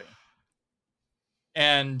the movie.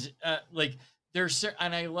 And like,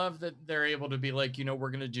 and I love that they're able to be like, you know, we're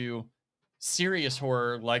going to do serious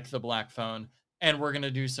horror like The Black Phone, and we're going to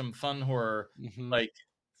do some fun horror like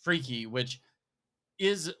Freaky, which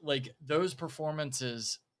is like, those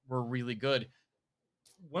performances were really good.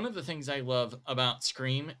 One of the things I love about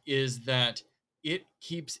Scream is that it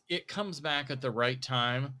comes back at the right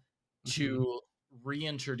time to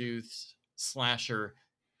reintroduce slasher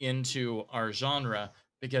into our genre,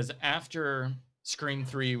 because after Scream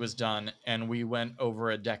 3 was done and we went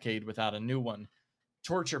over a decade without a new one,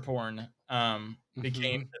 torture porn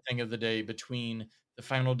became the thing of the day between the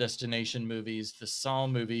Final Destination movies, the Saw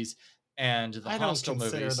movies, and the Hostel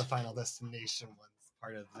movies. I don't consider the Final Destination ones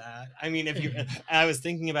part of that. I mean, if you, I was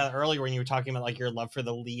thinking about it earlier when you were talking about like your love for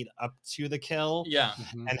the lead up to the kill,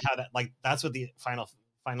 and how that, like, that's what the Final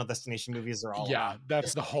Destination movies are all about. Yeah,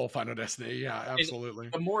 that's the whole Final Destination. Yeah, absolutely.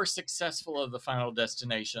 And the more successful of the Final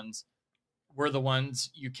Destinations were the ones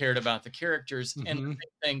you cared about the characters. And the same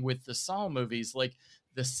thing with the Saw movies, like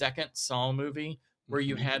the second Saw movie, where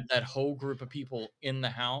you had that whole group of people in the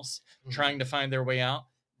house trying to find their way out.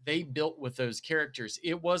 They built with those characters.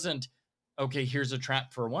 It wasn't okay, here's a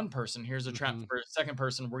trap for one person, here's a trap Mhm. for a second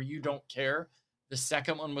person, where you don't care. The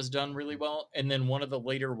second one was done really well, and then one of the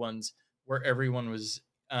later ones where everyone was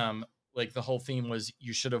um like the whole theme was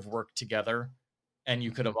you should have worked together and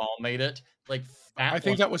you could have Mhm. all made it. Like that I one,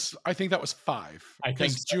 think that was 5 I think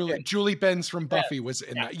because so. Julie Benz from Yeah, Buffy was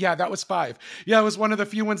in yeah. that. Yeah, that was 5. Yeah, it was one of the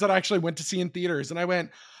few ones that I actually went to see in theaters, and I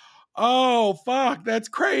went, "Oh fuck, that's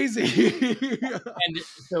crazy." And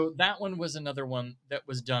so that one was another one that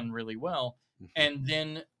was done really well. Mhm. And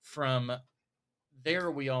then from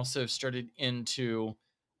there, we also started into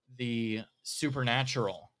the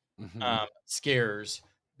supernatural Mhm. scares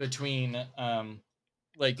between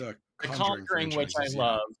like The The Conjuring Conjuring, which I franchises,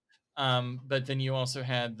 yeah. love. But then you also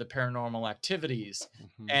had the paranormal activities,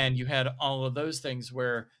 Mhm. and you had all of those things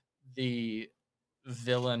where the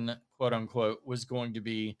villain, quote unquote, was going to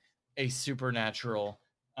be a supernatural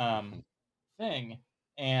Mhm. thing.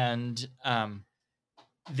 And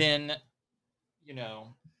then, you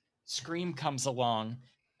know, Scream comes along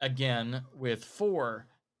again with 4,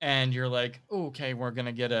 and you're like, "Oh, okay, we're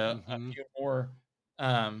gonna get a Mhm. few more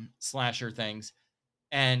slasher things."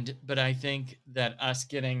 And but I think that us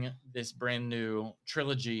getting this brand new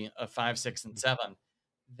trilogy of 5, 6, and 7,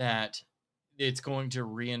 that it's going to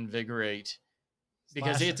reinvigorate,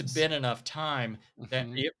 because it's Slashers. been enough time that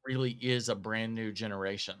Mhm. it really is a brand new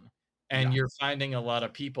generation. Yeah. And you're finding a lot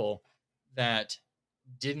of people that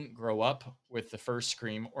didn't grow up with the first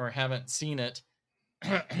Scream or haven't seen it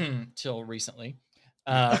till recently.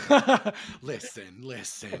 Uh, Listen.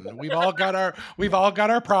 We've all got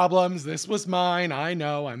our problems. This was mine. I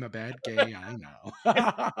know. I'm a bad gay. I know.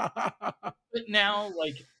 but now,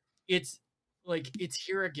 it's it's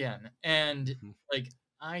here again, and Mhm. like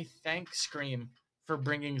I thank Scream for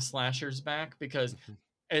bringing slashers back, because Mhm.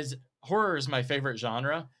 as horror is my favorite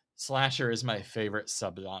genre, slasher is my favorite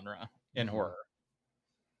subgenre in Mhm. horror.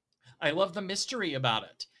 I love the mystery about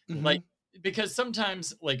it. Like, Mhm. because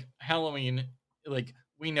sometimes, like Halloween, like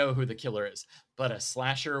we know who the killer is, but a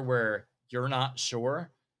slasher where you're not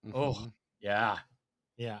sure. Oh, Mhm. yeah.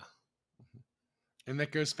 Yeah. And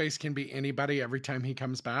that Ghostface can be anybody every time he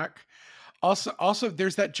comes back. Also,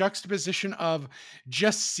 there's that juxtaposition of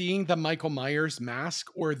just seeing the Michael Myers mask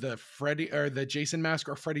or the Freddy or the Jason mask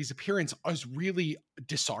or Freddy's appearance is really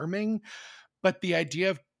disarming. But the idea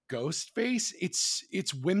of Ghostface,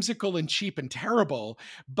 it's whimsical and cheap and terrible,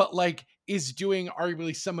 but like is doing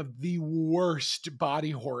arguably some of the worst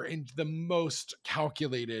body horror and the most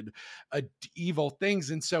calculated evil things.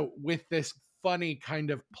 And so with this funny kind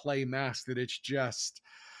of play mask that it's just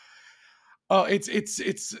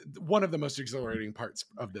it's one of the most exhilarating parts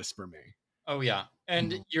of this for me. Oh yeah.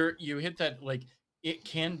 And Mhm. you hit that, like it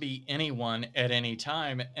can be anyone at any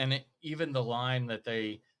time, and even the line that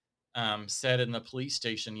they said in the police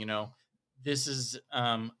station, this is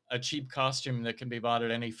a cheap costume that can be bought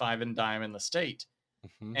at any five and dime in the state.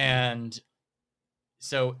 Mhm. And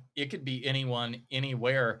so it could be anyone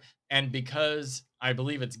anywhere. And because I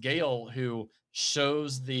believe it's Gail who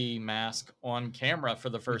shows the mask on camera for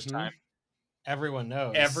the first Mhm. time, Everyone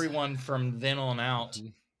knows. everyone from then on out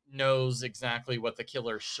Mhm. knows exactly what the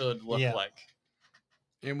killer should look Yeah. like.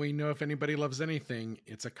 And we know if anybody loves anything,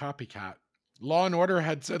 it's a copycat. Law and Order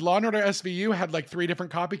had said Law and Order SVU had like 3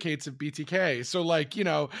 different copycats of BTK. So like,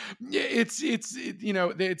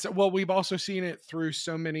 it's well, we've also seen it through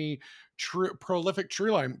so many prolific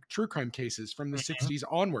true crime cases from the Mhm. 60s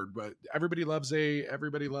onward, but everybody loves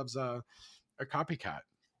a copycat.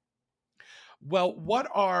 Well, what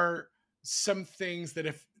are some things that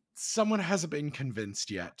if someone hasn't been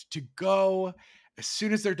convinced yet to go as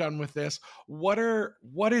soon as they're done with this, what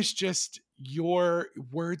is just your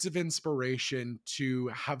words of inspiration to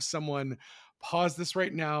have someone pause this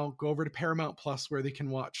right now, go over to Paramount Plus where they can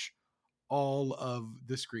watch all of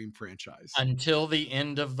the Scream franchise? Until the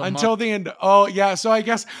end of the month. Until the end. Oh, yeah. So I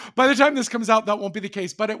guess by the time this comes out, that won't be the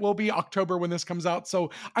case, but it will be October when this comes out. So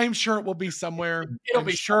I'm sure it will be somewhere. It'll I'm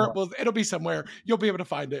be sure somewhere. it'll be somewhere. You'll be able to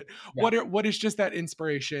find it. Yeah. What is just that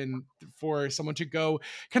inspiration for someone to go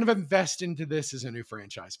kind of invest into this as a new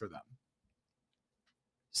franchise for them?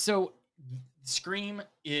 So Scream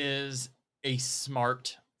is a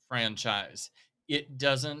smart franchise. It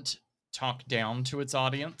doesn't talk down to its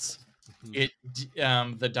audience.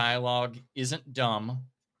 Mhm. The dialogue isn't dumb.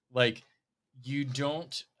 Like, you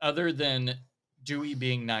don't, other than Dewey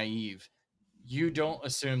being naive, you don't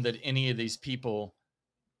assume that any of these people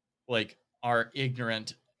like are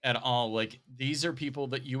ignorant at all. Like, these are people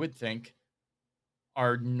that you would think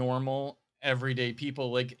are normal everyday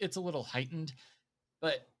people. Like, it's a little heightened,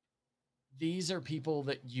 but these are people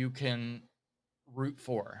that you can root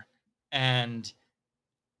for. And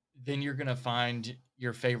then you're going to find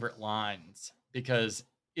your favorite lines because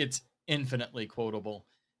it's infinitely quotable.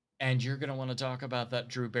 And you're going to want to talk about that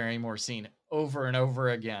Drew Barrymore scene over and over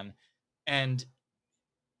again. And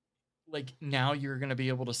like now you're going to be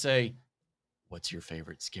able to say, what's your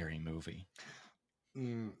favorite scary movie?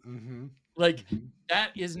 Mm-hmm. Like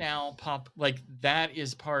that is now pop, like that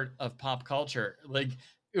is part of pop culture. Like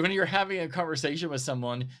when you're having a conversation with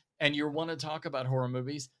someone and you want to talk about horror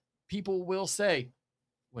movies, people will say,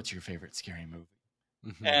 what's your favorite scary movie?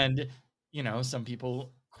 Mm-hmm. And, you know, some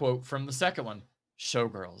people quote from the second one,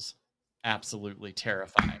 Showgirls, absolutely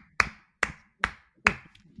terrifying.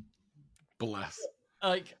 Bless.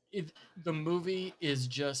 Like the movie is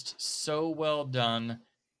just so well done,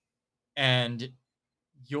 and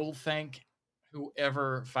you'll thank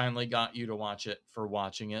whoever finally got you to watch it for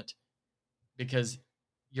watching it, because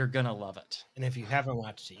you're gonna love it. And if you haven't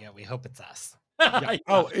watched it yet, we hope it's us. Yeah.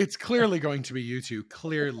 Oh, it's clearly going to be you two,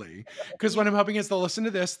 clearly. Because what I'm hoping is they'll listen to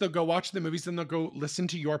this, they'll go watch the movies, and they'll go listen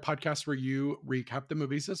to your podcast where you recap the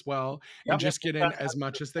movies as well, and just get in as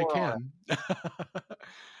much as they can.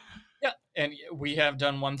 Yeah, and we have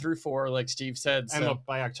done 1 through 4, like Steve said. And So look,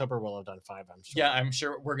 by October we'll have done 5, I'm sure. yeah, I'm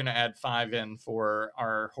sure we're gonna add 5 in for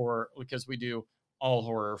our horror, because we do all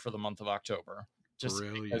horror for the month of October. Just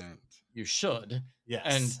Brilliant. You should. Yes.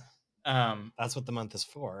 And that's what the month is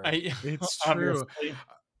for. It's true.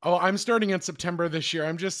 Oh, I'm starting in September this year.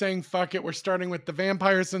 I'm just saying, fuck it. We're starting with the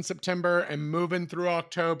vampires in September and moving through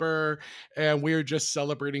October, and we're just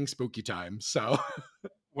celebrating spooky time. So,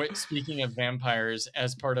 wait, speaking of vampires,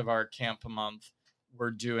 as part of our camp month, we're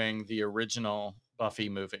doing the original Buffy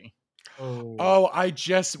movie. Oh, I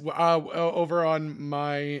just over on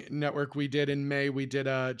my network we did in May. We did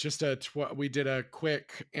we did a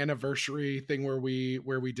quick anniversary thing where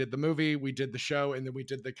we did the movie, we did the show, and then we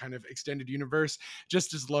did the kind of extended universe.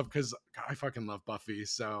 Just as love, because I fucking love Buffy.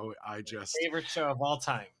 So I just favorite show of all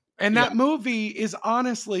time. And that movie is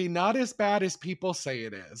honestly not as bad as people say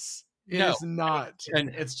it is. It is not, and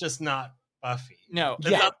it's just not Buffy. No,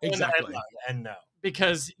 yeah, not exactly. And no,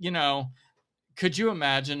 because could you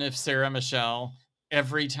imagine if Sarah Michelle,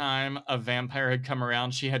 every time a vampire had come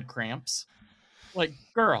around, she had cramps? Like,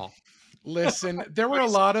 girl. Listen, there were a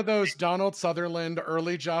lot of those Donald Sutherland,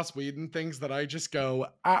 early Joss Whedon things that I just go,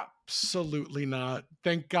 absolutely not.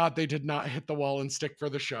 Thank God they did not hit the wall and stick for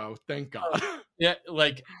the show. Thank God. Yeah,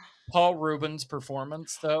 like Paul Rubens'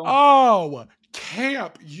 performance, though. Oh,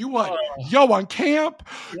 camp. You want on camp?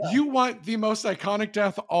 Yeah. You want the most iconic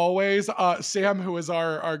death always. Sam, who is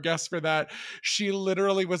our guest for that, she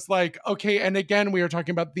literally was like, okay, and again, we are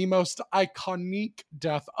talking about the most iconic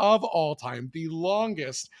death of all time, the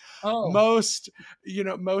longest, most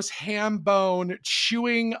ham bone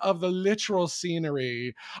chewing of the literal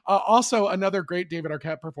scenery. Also, another great David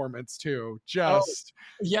Arquette performance too. Just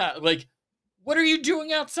yeah, like, what are you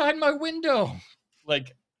doing outside my window?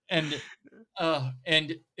 Like, and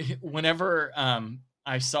whenever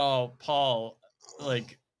I saw Paul,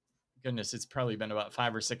 like, goodness, it's probably been about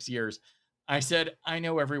 5 or 6 years, I said, I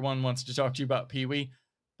know everyone wants to talk to you about Pee-wee,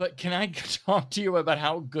 but can I talk to you about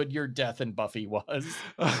how good your death in Buffy was?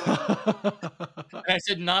 And I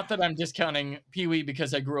said, not that I'm discounting Pee-wee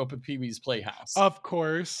because I grew up at Pee-wee's Playhouse. Of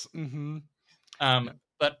course. Mm-hmm.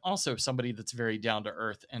 But also somebody that's very down to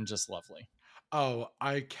earth and just lovely. Oh,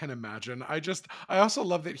 I can imagine. I also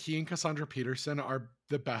love that he and Cassandra Peterson are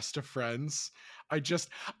the best of friends.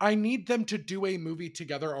 I need them to do a movie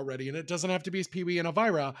together already. And it doesn't have to be Pee-wee and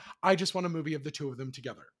Elvira. I just want a movie of the two of them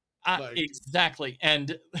together. Exactly.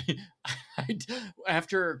 And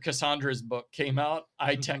after Cassandra's book came out,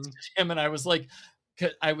 I texted him and I was like,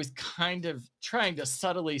 I was kind of trying to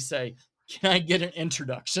subtly say, can I get an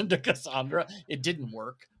introduction to Cassandra? It didn't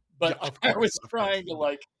work, but yeah, I was trying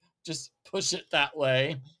to just push it that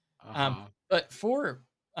way. But for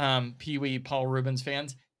Pee-wee Paul Rubens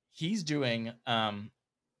fans, he's doing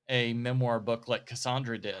a memoir book like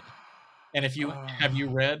Cassandra did. And if you have you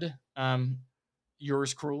read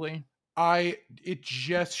Yours Cruelly? It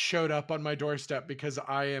just showed up on my doorstep because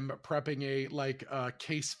I am prepping a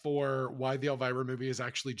case for why the Elvira movie is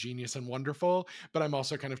actually genius and wonderful, but I'm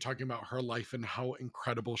also kind of talking about her life and how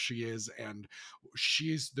incredible she is, and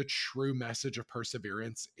she's the true message of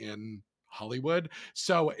perseverance in Hollywood.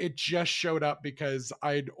 So it just showed up because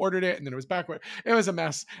I'd ordered it and then it was backward. It was a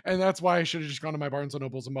mess, and that's why I should have just gone to my Barnes and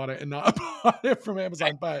Nobles and bought it and not bought it from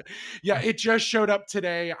Amazon. But yeah, it just showed up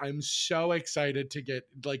today. I'm so excited to get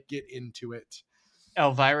into it.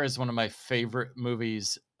 Elvira is one of my favorite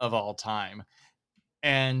movies of all time,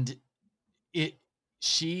 and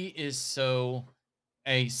she is so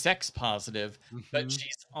a sex positive, but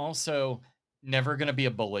she's also never going to be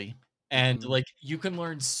a bully. And Mhm. like you can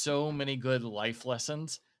learn so many good life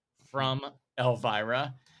lessons from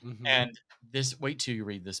Elvira. Mhm. And this, wait till you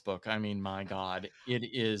read this book. I mean, my God,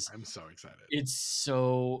 I'm so excited. it's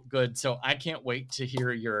so good. So I can't wait to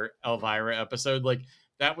hear your Elvira episode. Like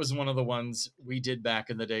that was one of the ones we did back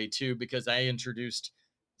in the day too, because I introduced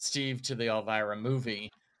Steve to the Elvira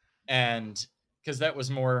movie, and because that was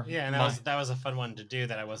more Yeah, and my that was a fun one to do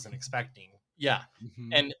that I wasn't expecting. yeah, Mhm.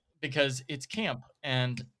 and because it's camp,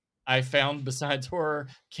 and I found besides horror,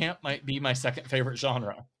 camp might be my second favorite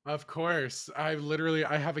genre. Of course. I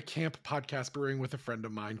have a camp podcast brewing with a friend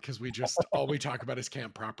of mine because we just all we talk about is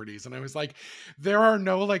camp properties. And I was like, there are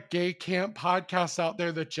no like gay camp podcasts out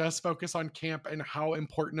there that just focus on camp and how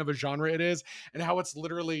important of a genre it is and how it's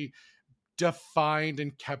literally defined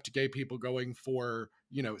and kept gay people going for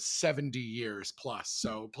 70 years plus.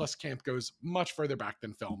 So plus camp goes much further back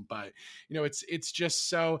than film, but it's just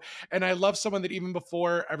so. And I love someone that even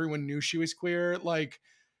before everyone knew she was queer, like,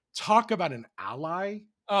 talk about an ally.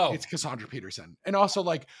 Oh, It's Cassandra Peterson. And also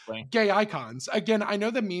like right. gay icons. Again, I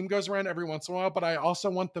know the meme goes around every once in a while, but I also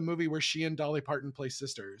want the movie where she and Dolly Parton play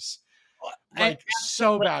sisters. And Like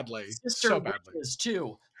so like, badly. Sister So badly. Witches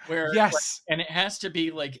too, where Yes. and it has to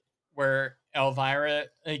be like where Elvira,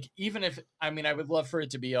 like even if I mean I would love for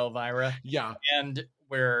it to be Elvira Yeah. and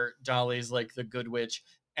where Dolly's like the good witch,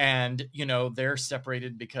 and they're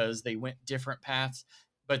separated because they went different paths,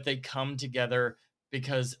 but they come together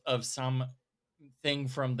because of some thing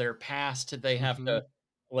from their past. They have Mhm. to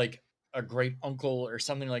like a great uncle or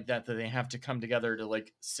something like that they have to come together to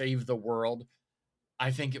like save the world.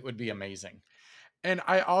 I think it would be amazing. And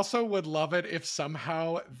I also would love it if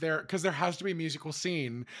somehow because there has to be a musical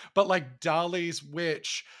scene, but like Dolly's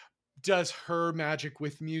witch does her magic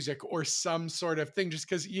with music or some sort of thing, just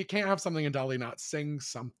because you can't have something in Dolly not sing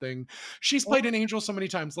something. She's played an angel so many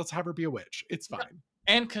times. Let's have her be a witch. It's fine.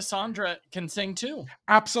 And Cassandra can sing too.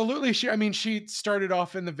 Absolutely. She started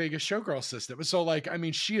off in the Vegas Showgirl system. So like, I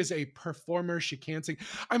mean, she is a performer. She can sing.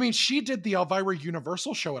 I mean, she did the Elvira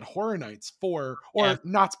Universal show at Horror Nights or Yes.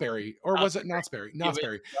 Knott's Berry, or Knott's was it Knott's Berry? It Knott's was,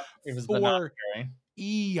 Berry it was the for Knott's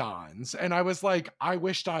eons. And I was like, I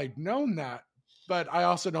wished I'd known that, but I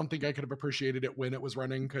also don't think I could have appreciated it when it was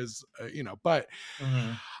running because, but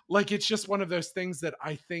like, it's just one of those things that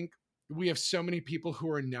I think we have so many people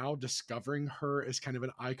who are now discovering her as kind of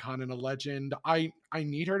an icon and a legend. I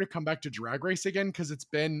need her to come back to Drag Race again because it's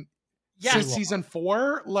been since season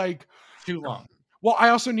 4, like too long. Well, I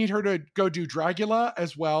also need her to go do Dragula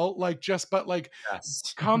as well, like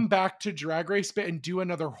Yes. come back to Drag Race bit and do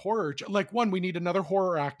another horror. Like one, we need another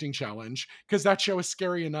horror acting challenge because that show is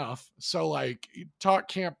scary enough. So like, talk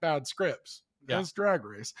camp bad scripts as Drag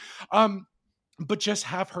Race. But just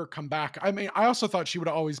have her come back. I mean, I also thought she would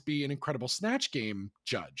always be an incredible Snatch Game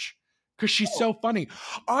judge because she's so funny.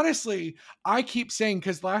 Honestly, I keep saying,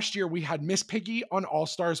 because last year we had Miss Piggy on All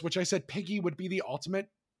Stars, which I said Piggy would be the ultimate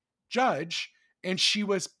judge, and she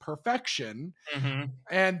was perfection.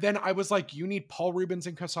 And then I was like, you need Paul Rubens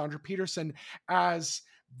and Cassandra Peterson as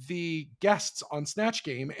the guests on Snatch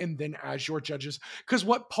Game and then as your judges, because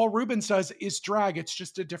what Paul Rubens does is drag. It's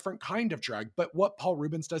just a different kind of drag, but what Paul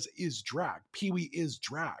Rubens does is drag. Pee-wee is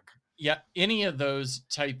drag. Yeah, any of those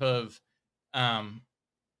type of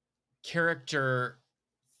character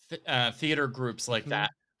theater groups like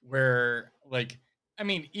that, where like, I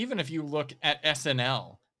mean, even if you look at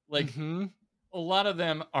SNL, like a lot of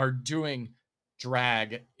them are doing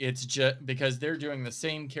drag. It's just because they're doing the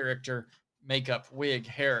same character, makeup, wig,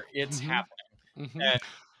 hair. It's happening.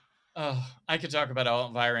 And I could talk about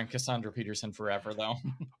Elvira and Cassandra Peterson forever, though.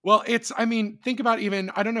 Well, I mean, think about even,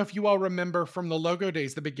 I don't know if you all remember from the Logo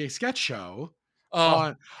Days, the Big Gay Sketch Show,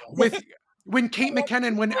 with when Kate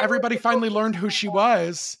McKinnon, when everybody finally learned who she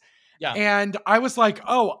was. Yeah. And I was like,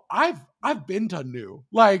 oh, I've been to New,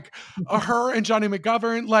 like her and Johnny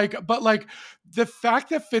McGovern, like, but like the fact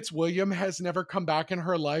that Fitzwilliam has never come back in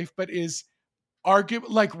her life, but is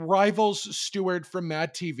like rivals Stewart from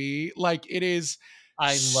Mad TV. Like it is.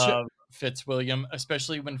 I love Fitzwilliam,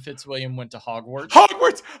 especially when Fitzwilliam went to Hogwarts.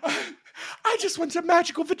 Hogwarts! I just went to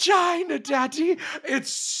Magical Vagina, Daddy.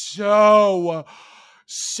 It's so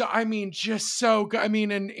I mean, just so good. I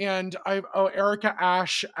mean, and Erica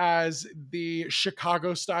Ashe as the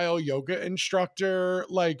Chicago style yoga instructor,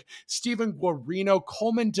 like Stephen Guarino,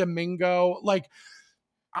 Coleman Domingo, like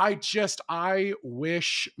I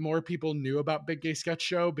wish more people knew about Big Gay Sketch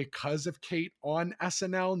Show because of Kate on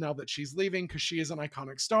SNL now that she's leaving, because she is an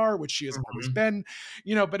iconic star, which she has always been,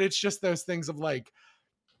 but it's just those things of like,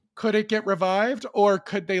 could it get revived or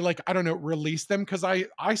could they like, I don't know, release them? Because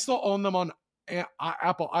I still own them on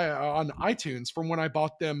Apple on iTunes from when I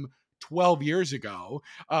bought them 12 years ago.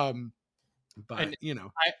 But And you know,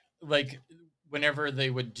 I like whenever they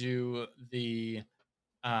would do the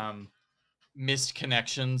missed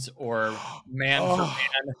connections or man for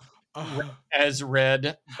man as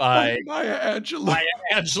read by Maya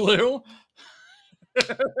Angelou.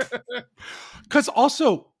 Because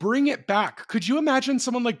also bring it back. Could you imagine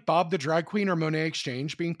someone like Bob the Drag Queen or Monet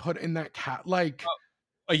Exchange being put in that cat? Like,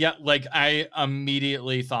 yeah, like I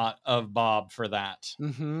immediately thought of Bob for that.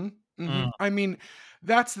 I mean,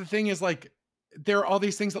 that's the thing is like there are all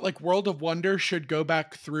these things that like World of Wonder should go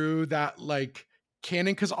back through that like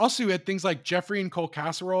canon. Because also you had things like Jeffrey and Cole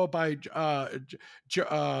Casserole by Cola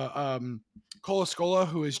Scola,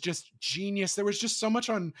 who is just genius. There was just so much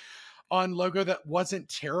on Logo that wasn't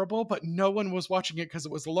terrible, but no one was watching it because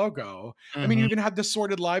it was a Logo. I mean, you even had the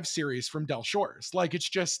Sorted Live series from Del Shores. Like, it's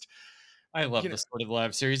just... I love the Sorted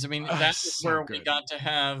Live series. I mean, that's so where good. we got to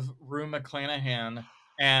have Rue McClanahan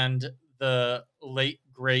and the late,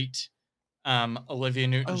 great Olivia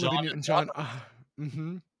Newton-John.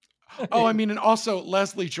 Oh, I mean, and also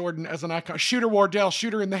Leslie Jordan as an icon. Shooter Wardell,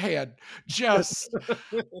 shooter in the head. Just...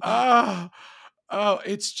 Oh,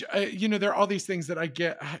 it's you know, there are all these things that I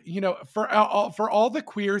get, you know, for all the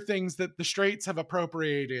queer things that the straights have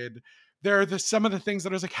appropriated. There are some of the things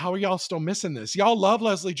that I was like, how are y'all still missing this? Y'all love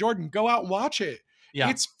Leslie Jordan. Go out and watch it. Yeah.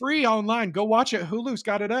 It's free online. Go watch it. Hulu's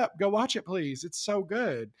got it up. Go watch it, please. It's so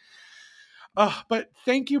good. But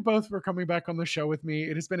thank you both for coming back on the show with me.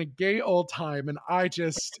 It has been a gay old time, and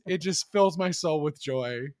it just fills my soul with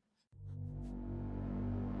joy.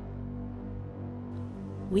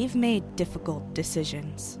 We've made difficult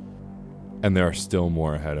decisions. And there are still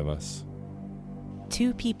more ahead of us.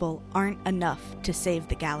 2 people aren't enough to save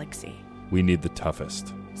the galaxy. We need the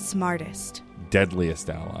toughest, smartest, deadliest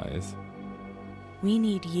allies. We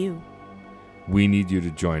need you. We need you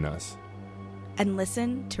to join us. And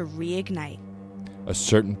listen to Reignite, a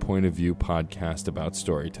certain point of view podcast about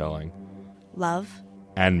storytelling, love,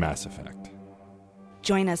 and Mass Effect.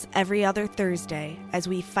 Join us every other Thursday as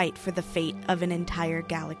we fight for the fate of an entire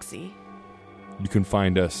galaxy. You can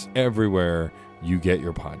find us everywhere you get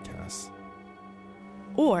your podcasts.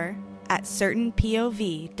 Or at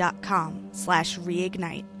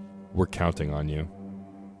certainpov.com/reignite. We're counting on you.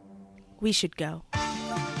 We should go.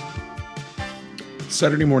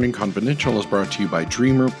 Saturday Morning Confidential is brought to you by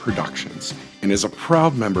Dreamer Productions and is a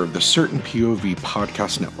proud member of the Certain POV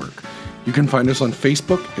Podcast Network. You can find us on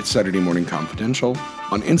Facebook at Saturday Morning Confidential,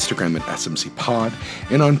 on Instagram at SMC Pod,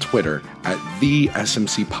 and on Twitter at The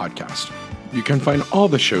SMC Podcast. You can find all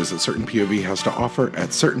the shows that Certain POV has to offer at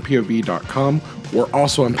certainpov.com or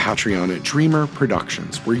also on Patreon at Dreamer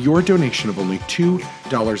Productions, where your donation of only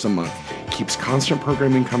 $2 a month keeps constant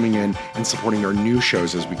programming coming in and supporting our new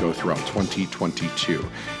shows as we go throughout 2022.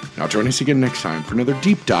 Now join us again next time for another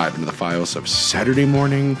deep dive into the files of Saturday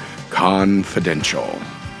Morning Confidential.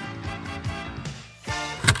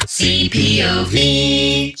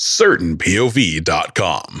 CPOV.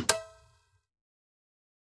 CertainPOV.com.